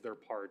of plays their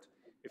part,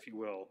 if you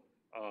will,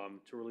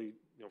 to really,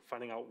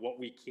 finding out what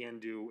we can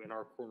do in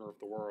our corner of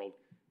the world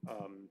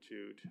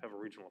to have a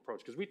regional approach.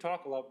 Because we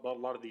talk about a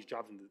lot of these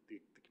jobs in the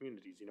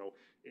communities.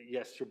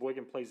 Yes,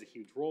 Sheboygan plays a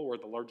huge role. We're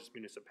the largest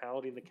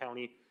municipality in the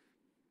county.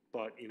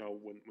 But,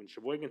 when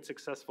Sheboygan's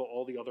successful,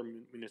 all the other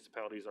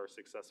municipalities are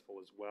successful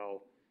as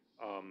well.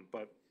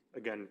 But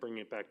again, bringing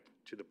it back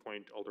to the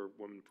point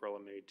Alderwoman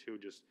Perella made too,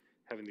 just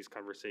having these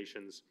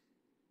conversations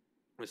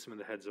with some of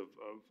the heads of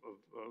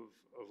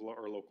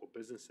our local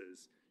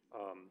businesses.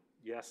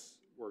 Yes,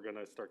 we're going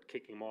to start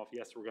kicking them off.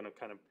 Yes, we're going to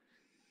kind of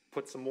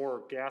put some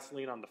more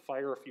gasoline on the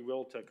fire, if you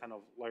will, to kind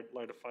of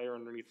light a fire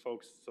underneath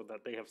folks so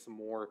that they have some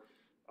more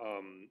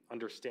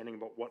understanding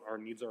about what our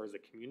needs are as a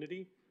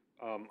community.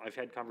 I've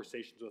had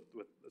conversations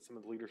with some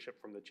of the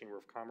leadership from the Chamber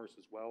of Commerce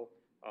as well.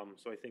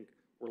 So I think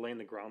we're laying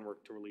the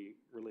groundwork to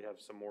really have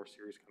some more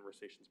serious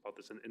conversations about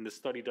this. And this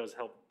study does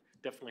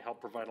definitely help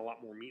provide a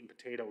lot more meat and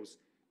potatoes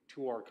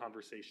to our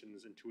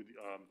conversations and to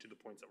the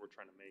points that we're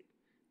trying to make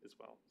as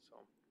well. So,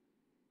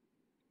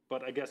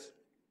 but I guess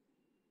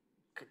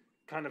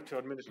kind of to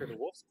Administrator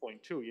Wolf's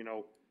point too, you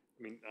know,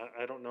 I mean,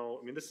 I don't know,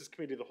 I mean, this is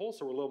committee of the whole,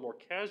 so we're a little more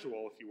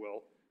casual, if you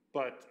will.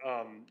 But,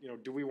 you know,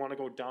 do we want to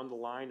go down the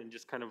line and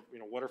just kind of, you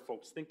know, what are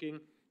folks thinking?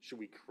 Should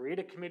we create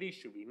a committee?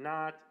 Should we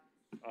not?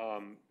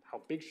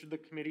 How big should the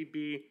committee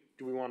be?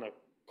 Do we want a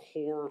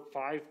core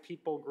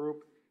 5-people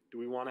group? Do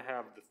we want to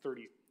have the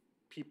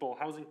 30-people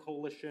housing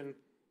coalition,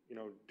 you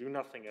know, do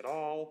nothing at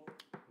all?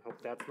 I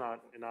hope that's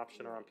not an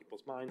option around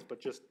people's minds,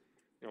 but just,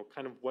 you know,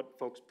 kind of what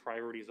folks'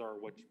 priorities are,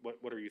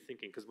 what are you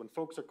thinking? Because when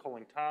folks are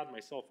calling Todd,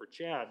 myself, or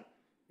Chad,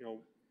 you know,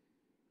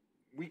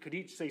 we could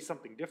each say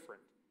something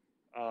different.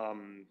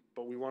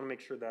 But we want to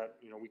make sure that,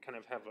 you know, we kind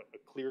of have a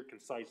clear,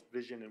 concise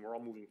vision and we're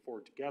all moving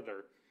forward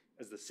together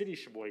as the city of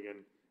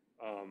Sheboygan,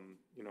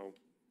 you know,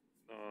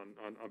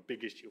 on a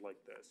big issue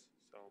like this.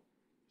 So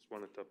just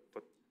wanted to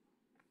put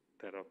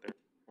that out there.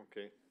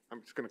 Okay,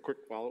 I'm just gonna quick,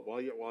 while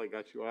I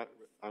got you out,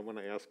 I want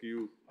to ask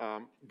you,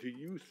 do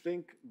you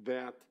think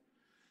that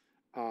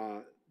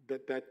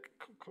that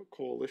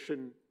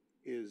coalition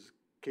is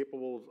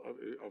capable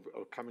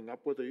of coming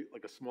up with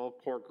a small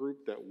core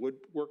group that would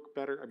work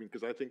better? I mean,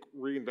 because I think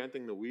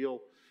reinventing the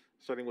wheel,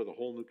 starting with a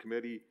whole new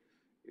committee,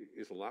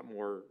 is a lot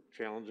more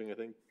challenging, I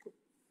think.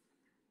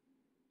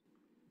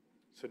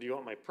 So do you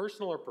want my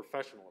personal or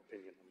professional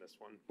opinion on this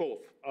one?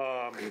 Both.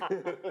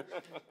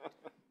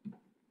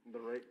 The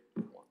right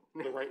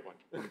one. The right one.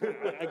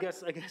 I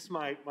guess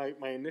my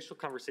initial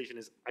conversation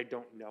is I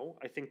don't know.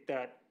 I think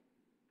that,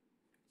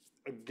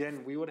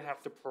 again, we would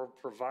have to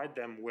provide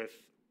them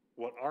with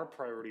what our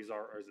priorities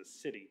are as a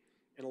city.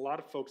 And a lot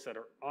of folks that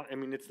are on, I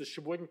mean, it's the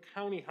Sheboygan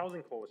County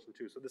Housing Coalition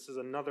too, so this is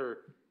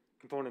another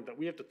component that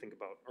we have to think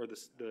about, or the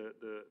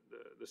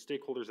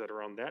stakeholders that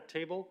are on that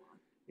table.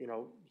 You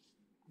know,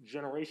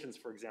 Generations,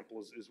 for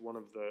example, is one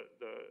of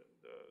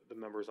the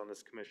members on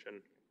this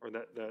commission, or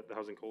the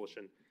Housing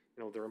Coalition.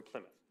 You know, they're in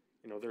Plymouth.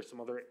 You know, there's some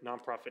other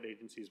nonprofit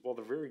agencies. Well,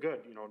 they're very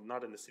good, you know,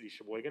 not in the city of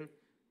Sheboygan.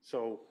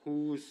 So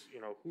who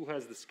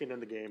has the skin in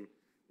the game,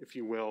 if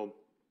you will,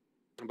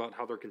 about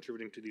how they're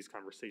contributing to these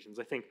conversations?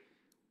 I think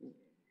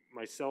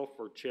myself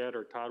or Chad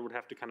or Todd would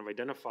have to kind of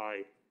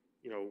identify,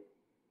 you know,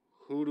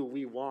 who do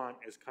we want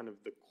as kind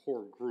of the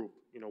core group?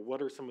 You know,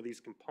 what are some of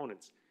these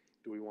components?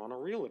 Do we want a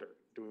realtor?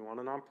 Do we want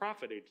a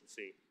nonprofit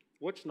agency?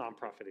 Which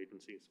nonprofit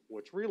agencies?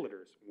 Which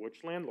realtors?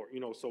 Which landlord? You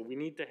know, so we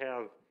need to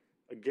have,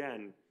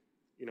 again,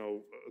 you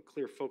know, a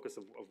clear focus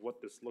of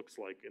what this looks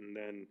like, and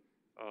then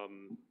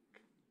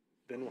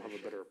we'll have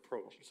a better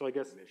approach. So I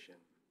guess,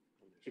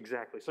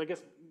 exactly. So I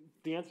guess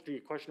the answer to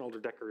your question, Alder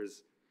Decker,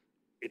 is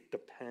it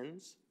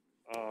depends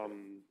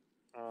on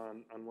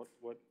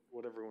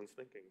what everyone's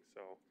thinking.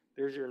 So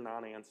there's your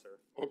non-answer.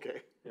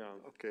 Okay. Yeah.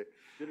 Okay.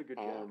 Did a good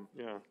job.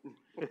 Yeah.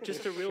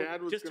 Just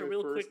a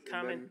real quick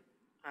comment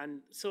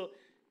on, so,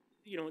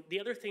 you know, the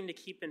other thing to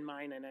keep in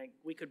mind, and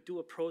we could do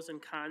a pros and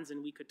cons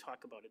and we could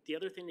talk about it. The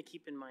other thing to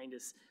keep in mind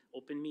is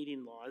open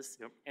meeting laws.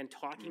 Yep. And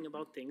talking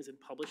about things and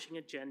publishing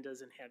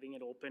agendas and having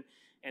it open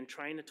and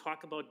trying to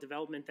talk about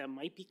development that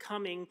might be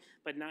coming,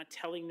 but not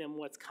telling them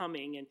what's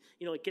coming. And,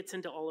 you know, it gets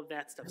into all of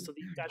that stuff. So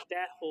you've got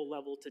that whole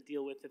level to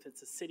deal with if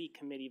it's a city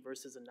committee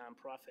versus a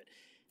nonprofit.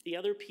 The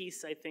other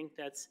piece I think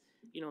that's,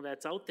 you know,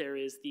 that's out there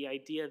is the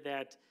idea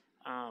that,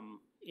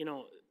 you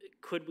know,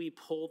 could we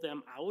pull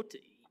them out?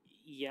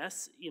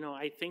 Yes, you know,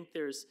 I think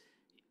there's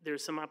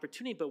some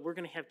opportunity, but we're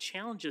going to have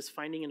challenges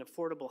finding an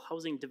affordable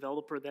housing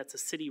developer that's a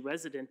city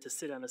resident to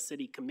sit on a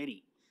city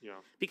committee.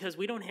 Yeah. Because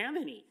we don't have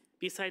any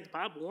besides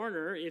Bob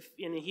Warner,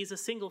 and he's a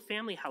single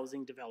family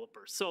housing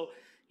developer. So,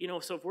 you know,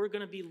 so if we're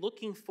going to be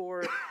looking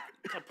for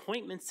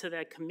appointments to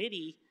that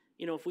committee,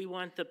 you know, if we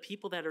want the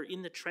people that are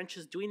in the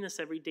trenches doing this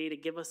every day to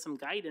give us some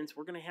guidance,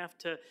 we're going to have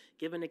to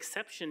give an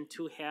exception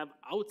to have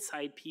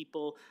outside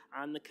people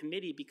on the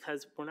committee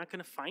because we're not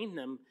going to find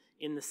them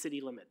in the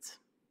city limits.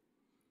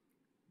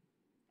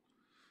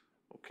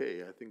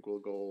 Okay, I think we'll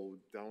go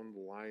down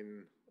the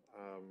line.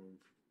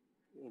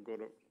 We'll go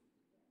to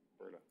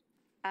Berta.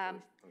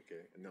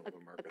 Okay, and then we'll go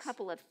to Marcus. A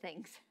couple of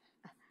things.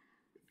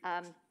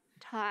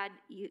 Todd,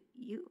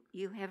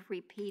 you have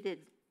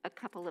repeated a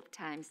couple of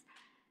times,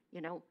 you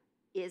know,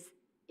 is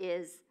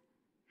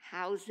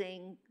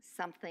housing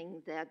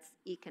something that's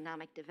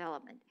economic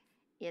development?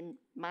 In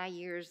my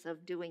years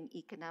of doing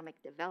economic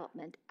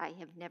development, I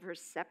have never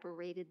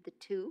separated the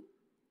two.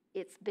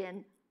 It's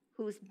been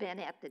who's been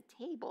at the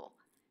table.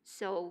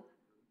 So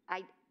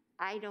I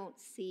don't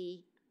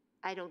see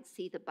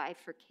the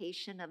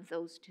bifurcation of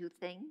those two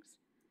things.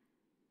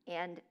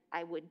 And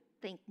I would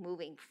think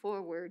moving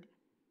forward,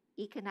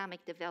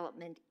 economic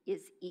development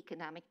is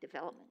economic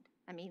development.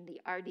 I mean,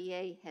 the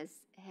RDA has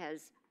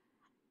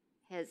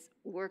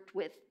worked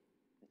with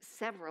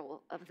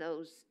several of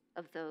those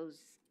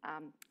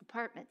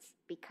apartments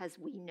because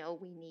we know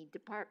we need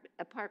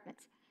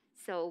apartments.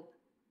 So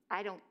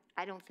I don't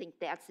think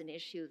that's an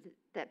issue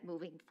that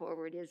moving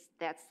forward is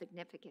that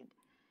significant.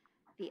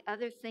 The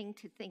other thing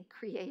to think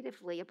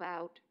creatively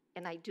about,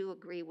 and I do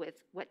agree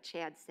with what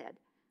Chad said,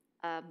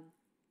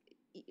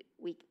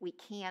 we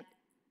can't,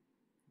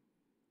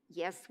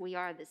 yes, we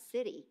are the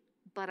city,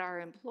 but our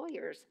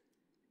employers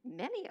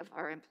many of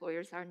our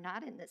employers are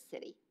not in the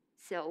city.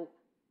 So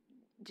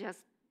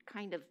just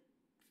kind of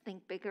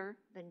think bigger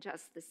than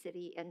just the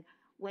city. And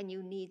when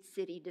you need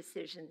city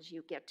decisions,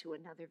 you get to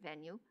another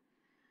venue.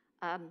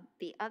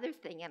 The other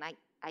thing, and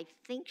I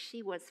think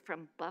she was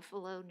from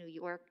Buffalo, New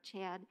York,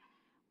 Chad,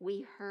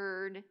 we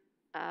heard,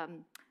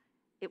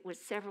 it was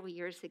several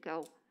years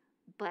ago,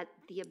 but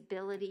the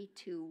ability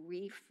to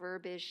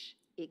refurbish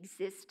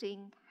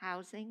existing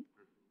housing,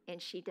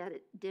 and she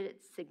did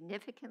it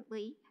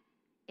significantly,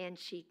 and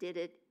she did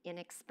it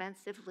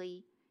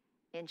inexpensively,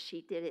 and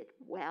she did it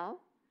well.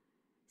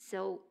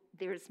 So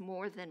there's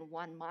more than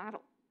one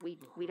model. We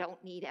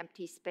don't need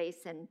empty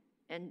space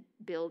and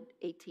build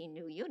 18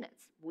 new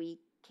units. We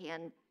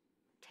can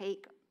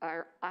take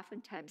our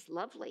oftentimes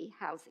lovely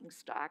housing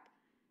stock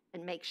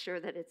and make sure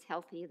that it's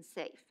healthy and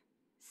safe.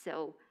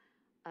 So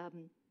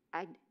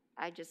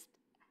I just,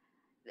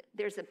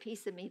 there's a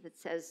piece of me that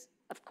says,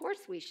 of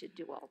course we should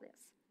do all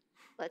this.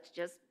 Let's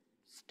just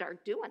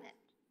start doing it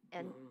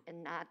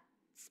and not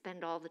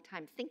spend all the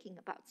time thinking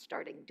about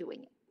starting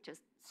doing it.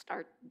 Just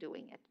start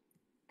doing it.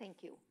 Thank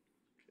you.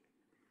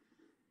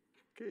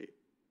 Okay.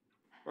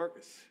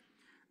 Marcus.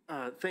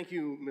 Thank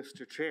you,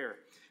 Mr. Chair.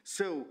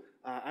 So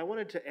I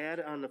wanted to add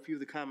on a few of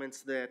the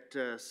comments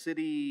that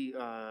city,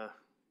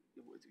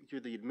 you're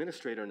the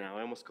administrator now.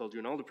 I almost called you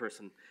an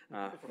alderperson,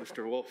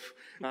 Mr. Wolf.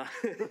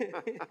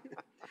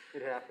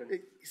 It happened.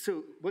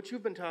 So what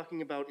you've been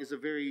talking about is a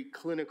very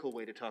clinical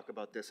way to talk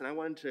about this, and I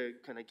wanted to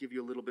kind of give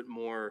you a little bit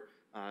more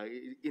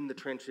in the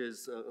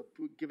trenches,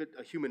 give it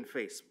a human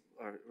face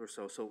or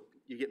so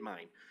you get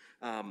mine.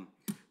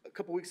 A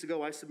couple weeks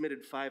ago, I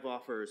submitted 5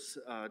 offers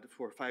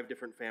for 5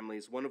 different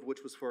families, one of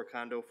which was for a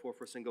condo, 4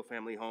 for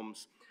single-family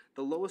homes.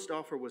 The lowest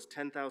offer was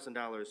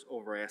 $10,000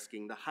 over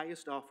asking. The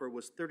highest offer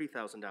was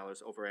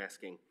 $30,000 over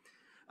asking.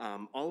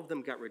 All of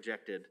them got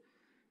rejected,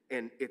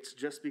 and it's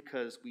just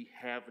because we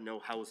have no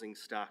housing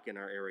stock in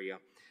our area.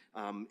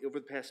 Over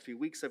the past few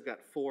weeks, I've got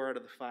 4 out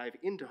of the 5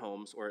 into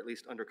homes, or at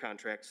least under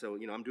contract, so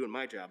I'm doing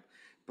my job.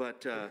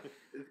 But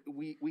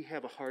we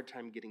have a hard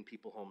time getting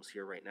people homes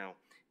here right now.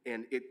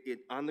 And it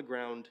on the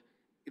ground,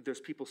 there's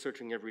people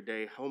searching every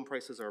day. Home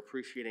prices are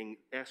appreciating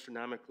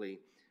astronomically.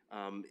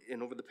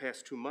 And over the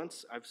past 2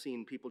 months, I've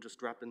seen people just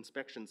drop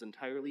inspections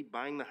entirely,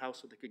 buying the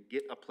house so they could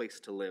get a place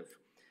to live.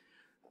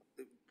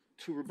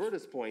 To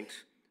Roberta's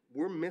point,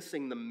 we're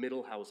missing the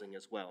middle housing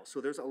as well.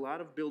 So there's a lot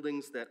of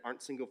buildings that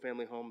aren't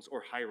single-family homes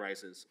or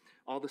high-rises,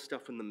 all the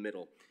stuff in the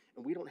middle.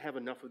 And we don't have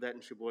enough of that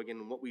in Sheboygan.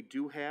 And what we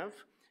do have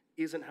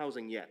isn't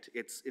housing yet.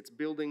 It's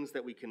buildings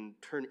that we can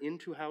turn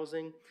into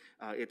housing.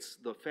 It's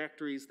the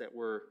factories that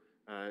were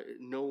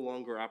no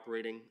longer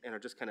operating and are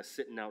just kind of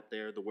sitting out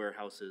there, the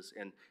warehouses,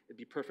 and it'd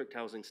be perfect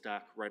housing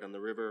stock right on the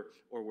river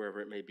or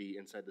wherever it may be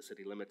inside the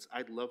city limits.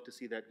 I'd love to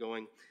see that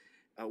going.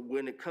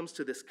 When it comes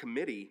to this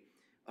committee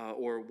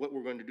or what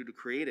we're going to do to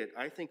create it,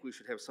 I think we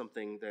should have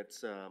something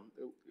that's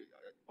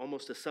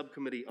almost a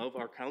subcommittee of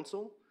our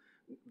council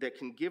that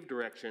can give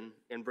direction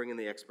and bring in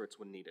the experts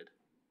when needed.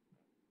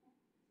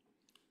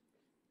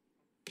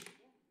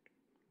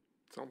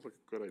 Sounds like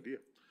a good idea.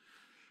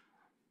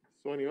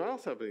 So anyone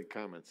else have any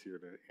comments here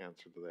to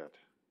answer to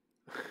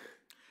that?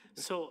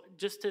 So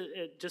just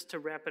to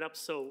wrap it up,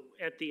 so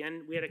at the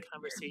end, we had a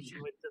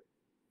conversation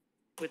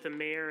with the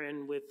mayor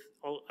and with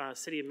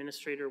City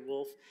Administrator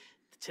Wolf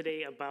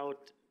today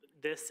about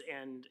this,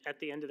 and at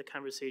the end of the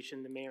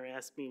conversation, the mayor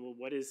asked me, well,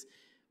 what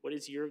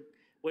is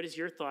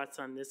your thoughts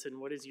on this,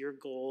 and what is your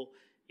goal,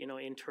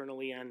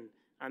 internally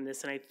on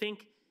this? And I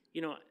think,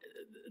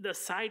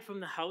 aside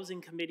from the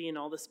housing committee and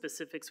all the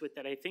specifics with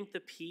that, I think the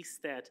piece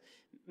that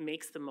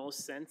makes the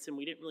most sense, and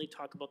we didn't really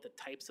talk about the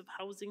types of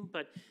housing,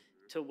 but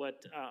to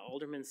what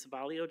Alderman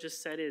Sabalio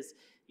just said is,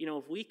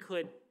 if we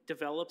could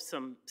develop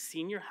some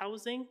senior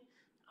housing,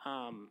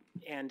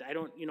 and I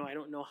don't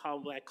know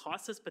how that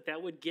costs us, but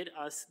that would get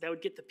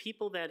the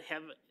people that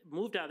have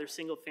moved out of their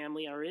single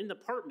family or in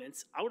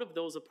apartments out of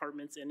those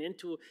apartments and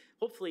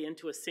hopefully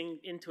into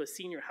a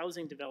senior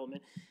housing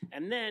development.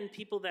 And then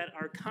people that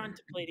are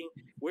contemplating,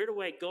 where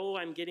do I go?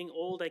 I'm getting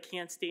old. I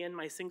can't stay in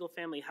my single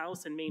family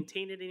house and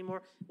maintain it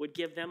anymore, would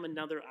give them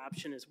another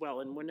option as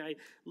well. And when I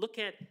look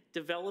at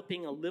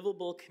developing a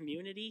livable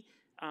community,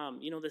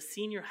 the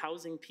senior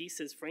housing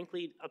piece is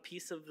frankly a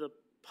piece of the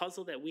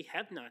puzzle that we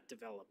have not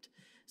developed.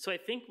 So I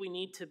think we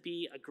need to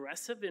be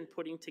aggressive in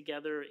putting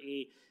together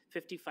a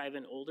 55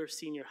 and older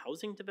senior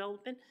housing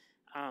development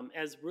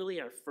as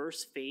really our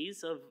first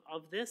phase of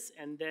this,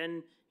 and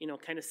then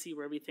kind of see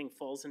where everything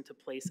falls into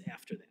place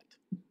after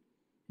that.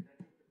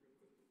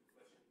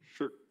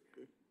 Sure.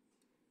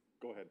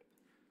 Go ahead.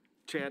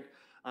 Chad,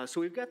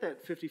 so we've got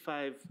that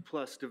 55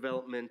 plus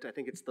development. I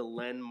think it's the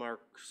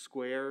Landmark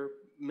Square,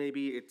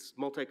 maybe. It's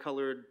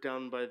multicolored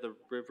down by the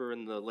river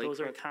and the lake.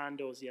 Those are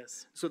condos,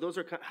 yes. So those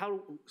are,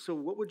 so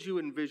what would you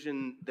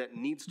envision that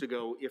needs to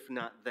go, if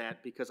not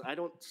that? Because I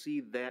don't see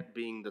that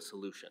being the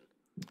solution.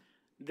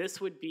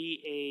 This would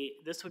be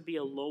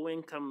a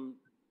low-income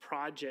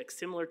project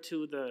similar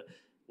to the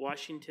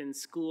Washington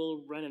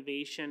School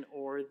renovation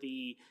or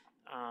the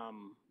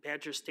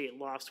Badger State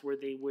Lofts, where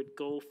they would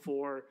go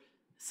for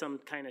some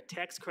kind of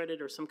tax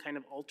credit or some kind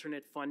of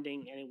alternate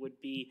funding, and it would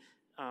be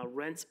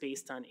rents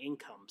based on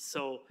income.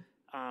 So,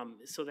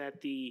 so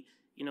that the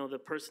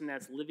person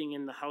that's living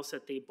in the house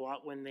that they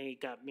bought when they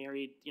got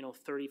married,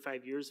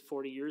 35 years,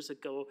 40 years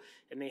ago,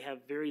 and they have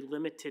very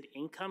limited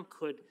income,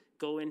 could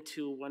go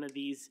into one of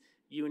these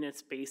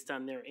units based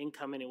on their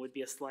income, and it would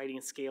be a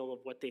sliding scale of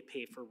what they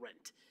pay for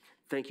rent.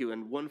 Thank you.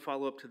 And one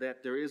follow-up to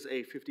that, there is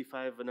a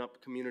 55 and up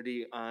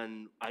community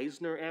on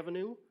Eisner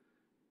Avenue.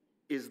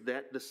 Is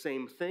that the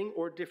same thing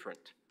or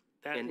different?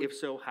 And if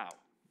so, how?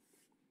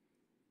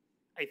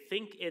 I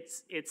think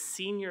it's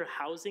senior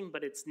housing,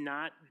 but it's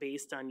not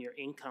based on your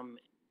income.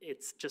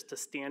 It's just a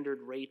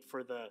standard rate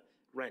for the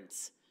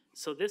rents.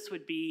 So this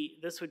would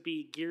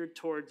be geared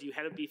towards, you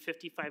had to be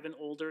 55 and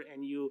older,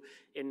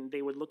 and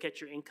they would look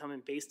at your income,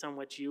 and based on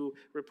what you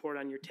report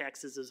on your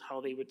taxes is how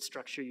they would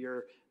structure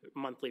your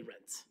monthly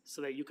rents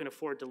so that you can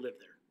afford to live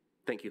there.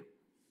 Thank you.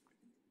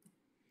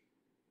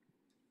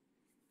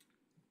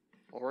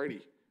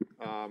 Alrighty.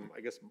 I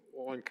guess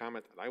one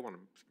comment that I want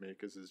to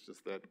make is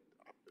just that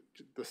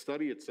the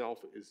study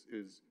itself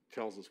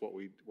tells us what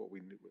we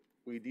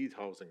need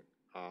housing,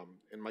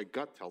 and my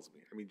gut tells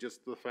me. I mean,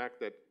 just the fact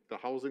that the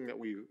housing that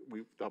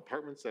the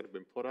apartments that have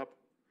been put up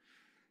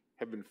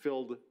have been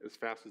filled as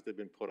fast as they've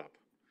been put up.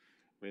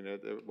 I mean,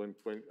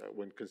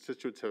 when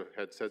constituents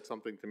had said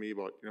something to me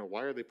about,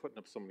 why are they putting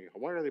up so many?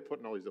 Why are they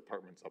putting all these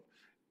apartments up?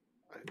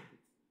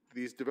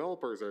 These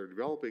developers are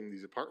developing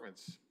these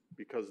apartments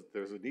because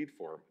there's a need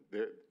for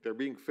them. They're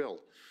being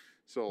filled.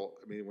 So,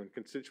 I mean, when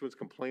constituents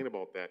complain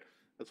about that,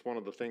 that's one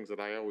of the things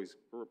that I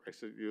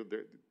said,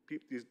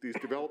 these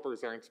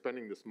developers aren't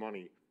spending this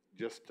money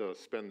just to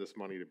spend this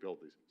money to build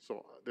these.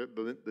 So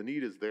the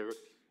need is there,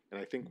 and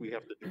I think we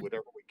have to do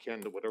whatever we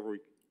can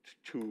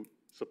to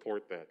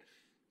support that.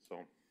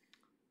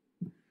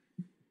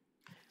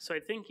 So I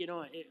think,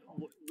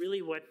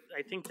 really what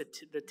I think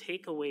the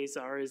takeaways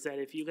are is that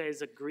if you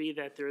guys agree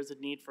that there is a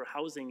need for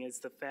housing, is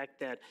the fact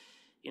that,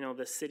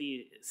 the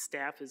city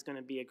staff is going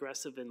to be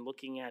aggressive in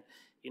looking at,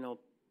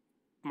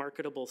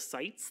 marketable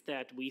sites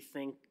that we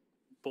think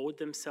bode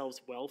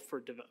themselves well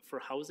for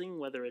housing,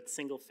 whether it's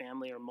single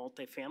family or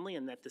multifamily,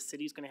 and that the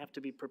city's going to have to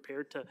be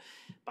prepared to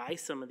buy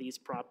some of these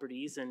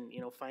properties and,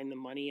 find the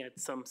money at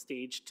some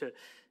stage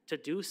to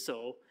do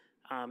so.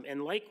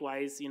 And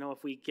likewise,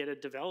 if we get a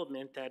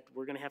development, that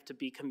we're going to have to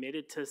be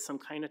committed to some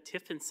kind of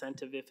TIF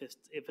incentive if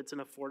it's an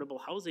affordable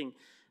housing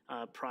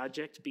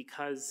project,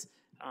 because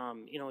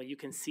you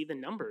can see the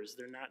numbers.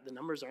 The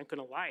numbers aren't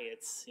going to lie.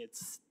 It's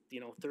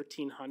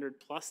 $1,300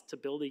 plus to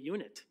build a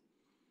unit.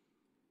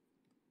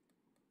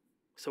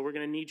 So we're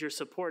going to need your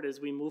support as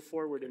we move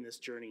forward in this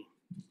journey.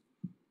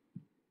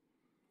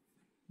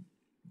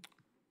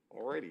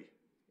 All righty.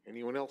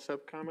 Anyone else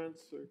have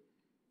comments?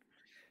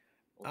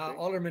 Okay.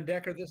 Alderman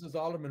Decker, this is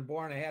Alderman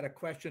Bourne. I had a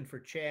question for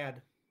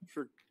Chad.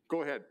 Sure,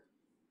 go ahead.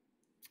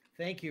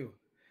 Thank you.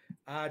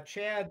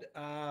 Chad,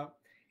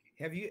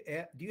 do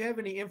you have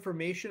any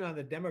information on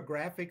the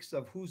demographics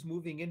of who's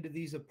moving into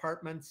these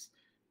apartments?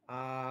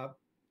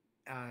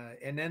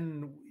 And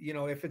then,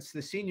 if it's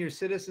the senior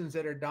citizens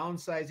that are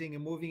downsizing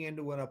and moving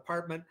into an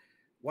apartment,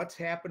 what's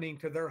happening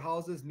to their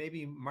houses?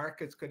 Maybe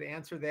Marcus could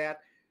answer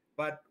that.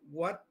 But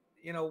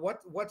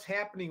what's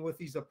happening with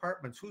these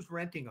apartments? Who's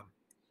renting them?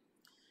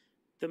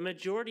 The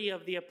majority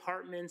of the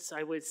apartments,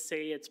 I would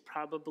say it's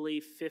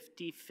probably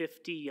 50-50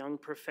 young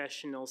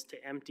professionals to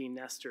empty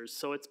nesters.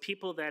 So it's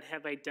people that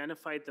have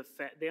identified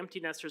the empty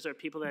nesters are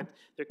people that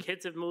their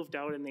kids have moved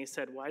out and they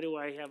said, why do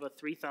I have a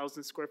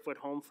 3,000 square foot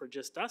home for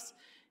just us?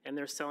 And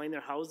they're selling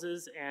their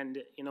houses, and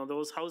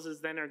those houses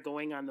then are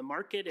going on the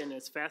market, and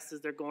as fast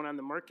as they're going on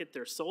the market,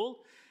 they're sold.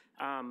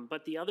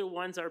 But the other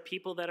ones are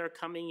people that are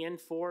coming in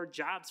for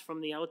jobs from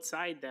the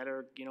outside that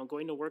are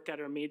going to work at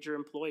our major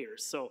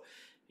employers. So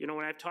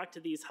when I've talked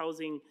to these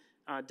housing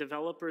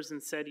developers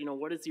and said,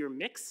 what is your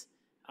mix?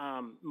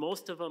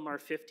 Most of them are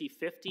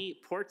 50-50.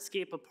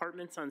 Portscape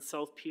Apartments on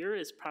South Pier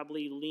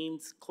probably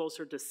leans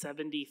closer to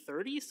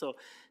 70-30, so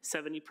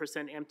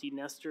 70% empty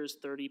nesters,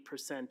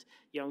 30%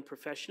 young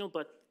professional.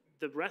 But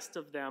the rest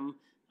of them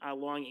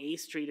along A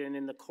Street and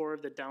in the core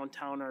of the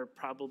downtown are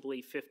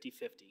probably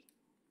 50-50.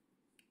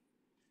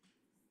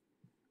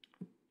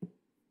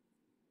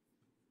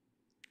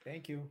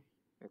 Thank you.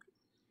 Okay.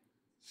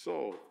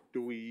 So,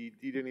 do we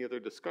need any other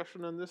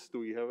discussion on this? Do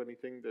we have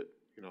anything that,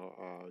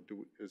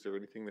 is there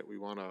anything that we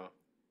want to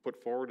put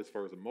forward as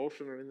far as a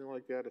motion or anything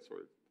like that?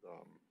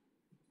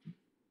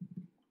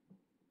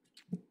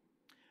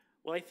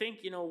 Well, I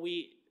think,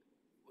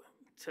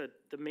 to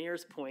the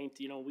mayor's point,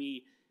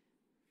 we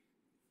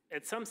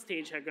at some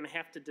stage are going to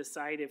have to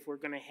decide if we're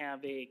going to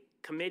have a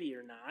committee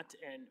or not,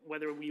 and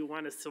whether we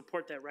want to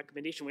support that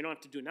recommendation. We don't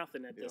have to do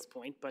nothing at this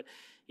point, but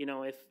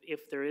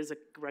if there is a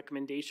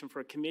recommendation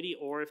for a committee,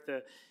 or if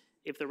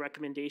the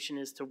recommendation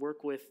is to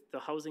work with the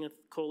Housing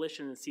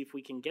Coalition and see if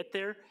we can get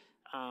there,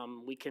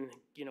 we can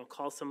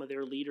call some of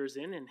their leaders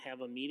in and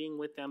have a meeting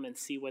with them and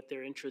see what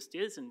their interest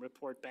is and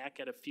report back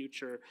at a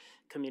future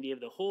committee of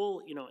the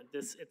whole.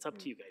 It's up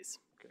to you guys.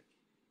 Okay.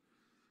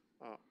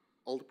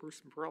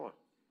 Alderperson Perrella.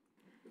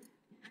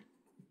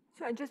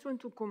 So I just want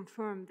to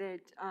confirm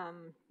that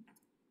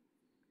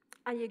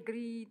I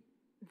agree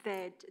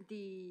that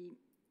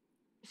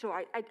so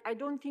I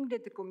don't think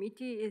that the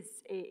committee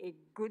is a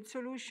good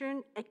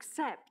solution,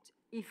 except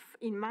if,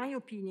 in my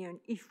opinion,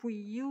 if we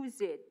use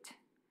it,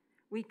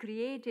 we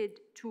create it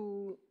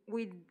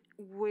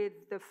with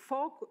the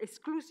focus,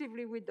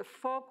 exclusively with the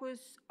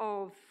focus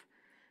of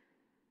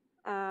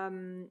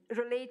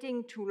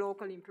relating to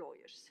local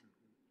employers.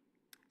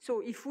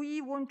 So if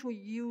we want to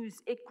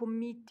use a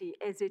committee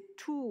as a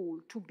tool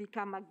to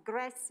become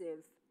aggressive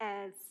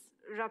as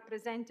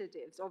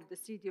representatives of the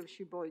city of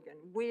Sheboygan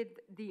with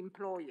the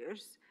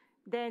employers,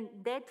 then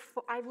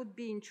I would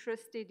be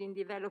interested in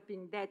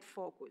developing that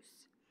focus.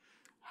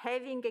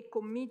 Having a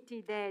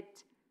committee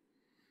that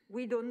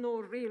we don't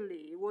know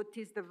really what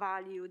is the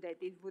value that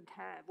it would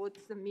have,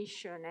 what's the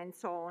mission, and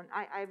so on,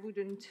 I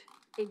wouldn't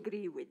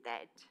agree with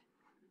that.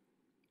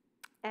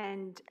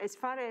 And as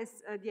far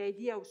as the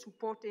idea of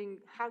supporting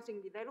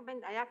housing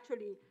development, I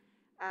actually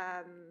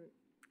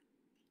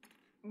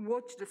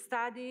watched the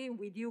study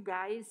with you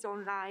guys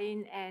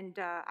online, and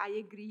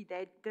I agree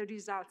that the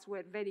results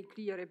were very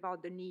clear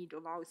about the need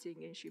of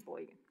housing in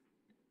Sheboygan.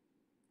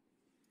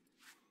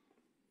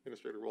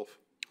 Administrator Wolf.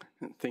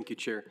 Thank you,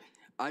 Chair.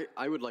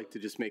 I would like to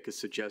just make a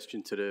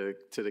suggestion to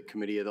the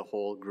committee of the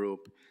whole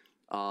group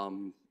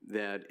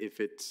that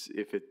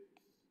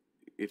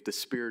if the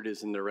spirit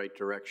is in the right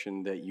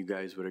direction, that you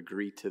guys would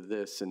agree to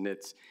this, and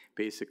it's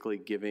basically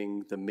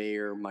giving the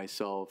mayor,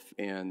 myself,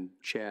 and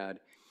Chad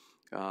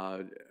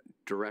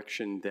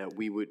direction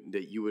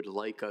that you would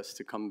like us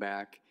to come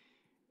back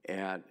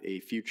at a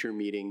future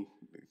meeting,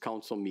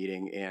 council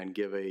meeting, and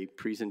give a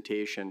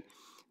presentation.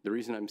 The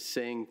reason I'm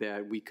saying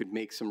that, we could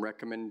make some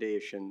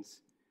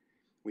recommendations.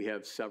 We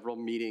have several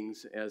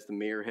meetings, as the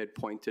mayor had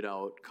pointed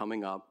out,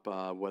 coming up,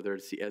 whether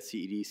it's the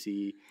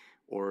SCEDC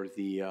or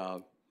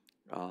the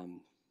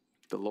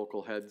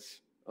local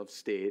heads of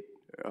state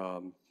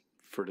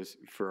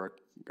for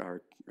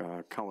our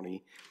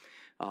county.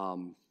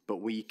 But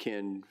we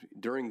can,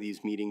 during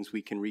these meetings,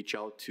 we can reach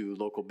out to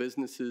local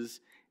businesses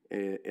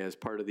as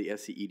part of the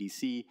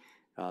SCEDC,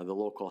 the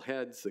local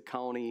heads, the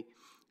county,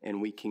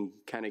 and we can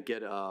kind of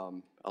get a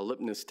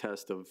litmus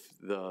test of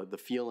the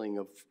feeling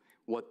of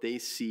what they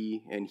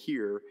see and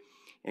hear,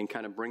 and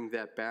kind of bring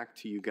that back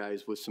to you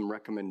guys with some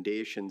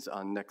recommendations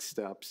on next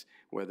steps,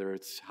 whether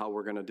it's how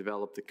we're going to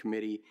develop the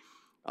committee,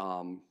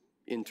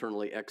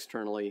 internally,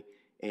 externally,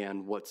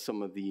 and what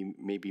some of the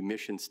maybe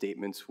mission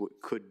statements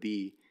could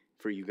be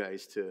for you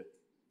guys to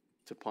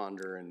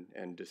ponder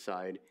and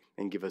decide,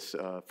 and give us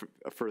a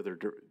further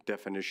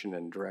definition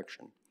and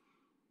direction.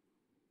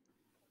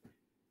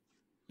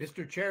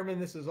 Mr. Chairman,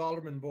 this is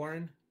Alderman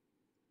Bourne.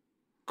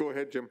 Go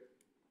ahead, Jim.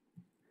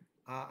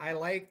 I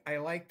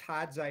like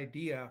Todd's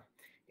idea,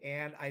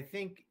 and I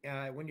think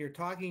when you're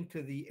talking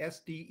to the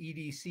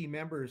SDEDC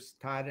members,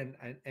 Todd,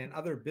 and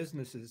other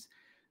businesses,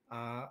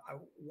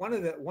 one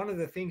of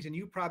the things, and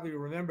you probably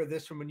remember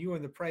this from when you were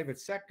in the private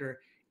sector,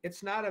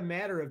 it's not a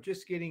matter of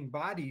just getting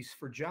bodies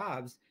for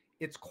jobs,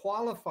 it's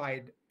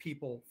qualified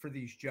people for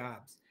these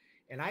jobs.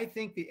 And I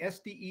think the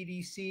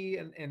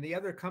SDEDC and the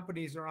other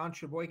companies around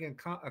Sheboygan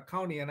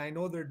County, and I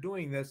know they're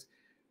doing this,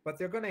 but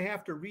they're going to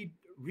have to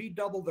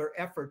redouble their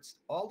efforts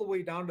all the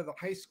way down to the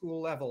high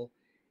school level,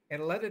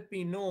 and let it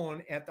be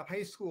known at the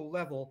high school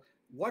level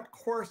what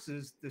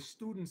courses the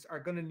students are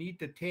going to need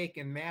to take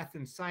in math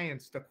and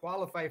science to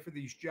qualify for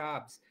these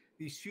jobs,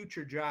 these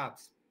future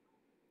jobs.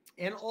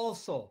 And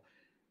also,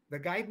 the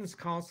guidance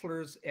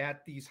counselors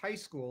at these high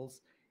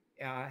schools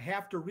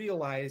have to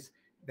realize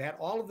that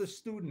all of the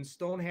students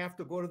don't have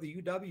to go to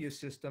the UW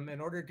system in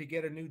order to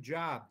get a new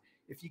job.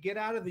 If you get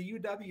out of the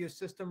UW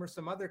system or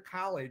some other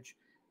college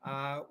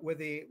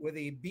with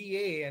a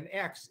BA and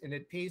X, and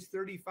it pays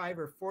 $35,000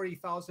 or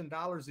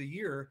 $40,000 a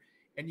year,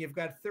 and you've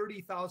got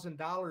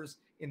 $30,000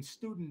 in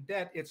student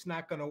debt, it's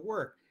not going to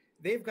work.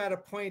 They've got to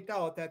point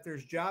out that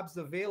there's jobs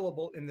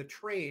available in the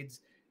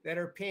trades that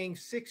are paying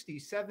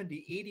 $60,000,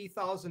 $70,000,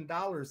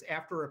 $80,000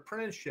 after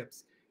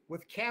apprenticeships,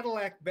 with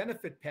Cadillac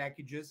benefit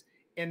packages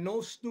and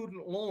no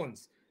student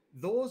loans.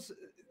 Those,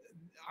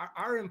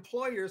 our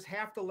employers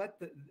have to let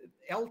the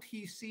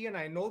LTC, and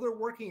I know they're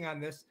working on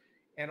this,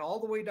 and all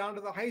the way down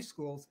to the high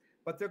schools,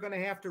 but they're going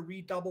to have to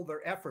redouble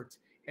their efforts.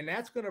 And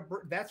that's going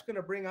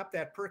to bring up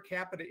that per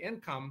capita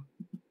income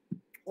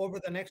over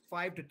the next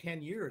 5 to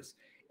 10 years.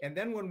 And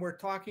then when we're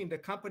talking to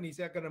companies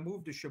that are going to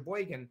move to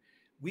Sheboygan,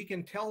 we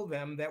can tell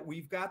them that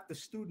we've got the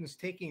students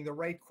taking the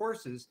right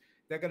courses.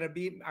 They're going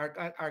to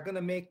are going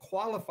to make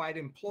qualified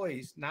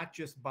employees, not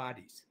just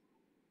bodies.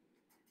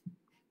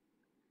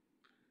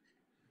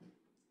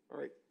 All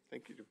right,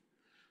 thank you, Jim.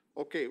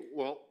 Okay,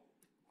 well,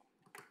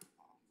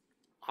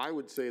 I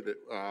would say that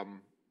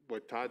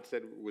what Todd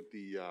said with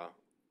the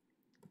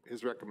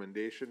his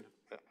recommendation,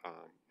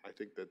 I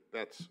think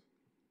that's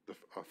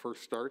a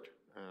first start.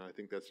 I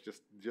think that's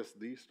just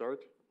the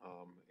start,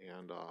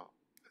 and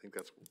I think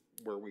that's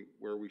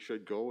where we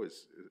should go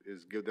is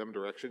give them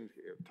direction,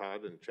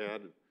 Todd and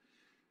Chad and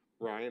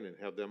Ryan, and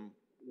have them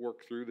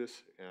work through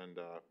this and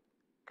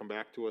come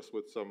back to us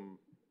with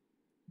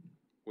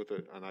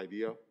an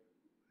idea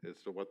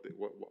as to what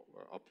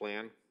a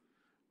plan.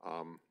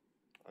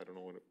 I don't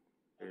know what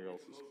anyone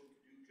else is.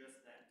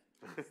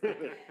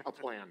 A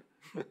plan.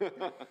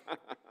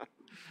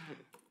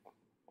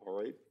 All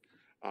right.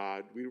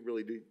 Do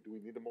we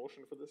need a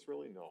motion for this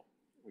really? No.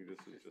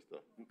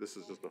 This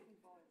is just a.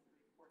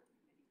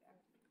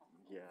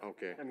 Yeah.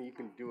 Okay. I mean, you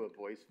can do a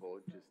voice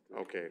vote, just.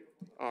 Okay.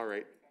 All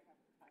right.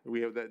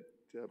 We have that,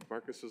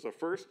 Marcus is a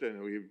first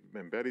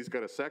and Betty's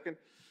got a second.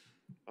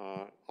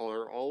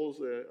 All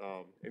those,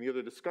 any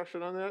other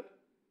discussion on that?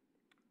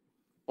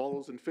 All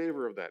those in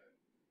favor of that?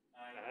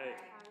 Aye.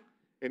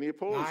 Any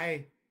opposed?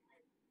 Aye.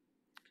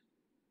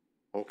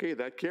 Okay,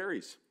 that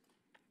carries.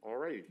 All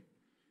right.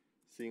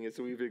 Seeing as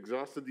we've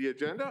exhausted the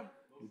agenda,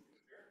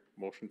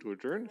 motion to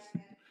adjourn.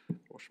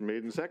 Motion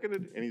made and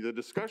seconded. Any other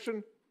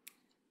discussion?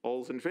 All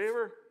those in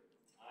favor?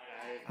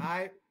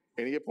 Aye.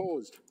 Any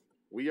opposed?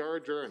 We are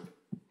adjourned.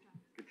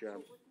 Good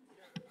job.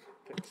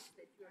 Thanks.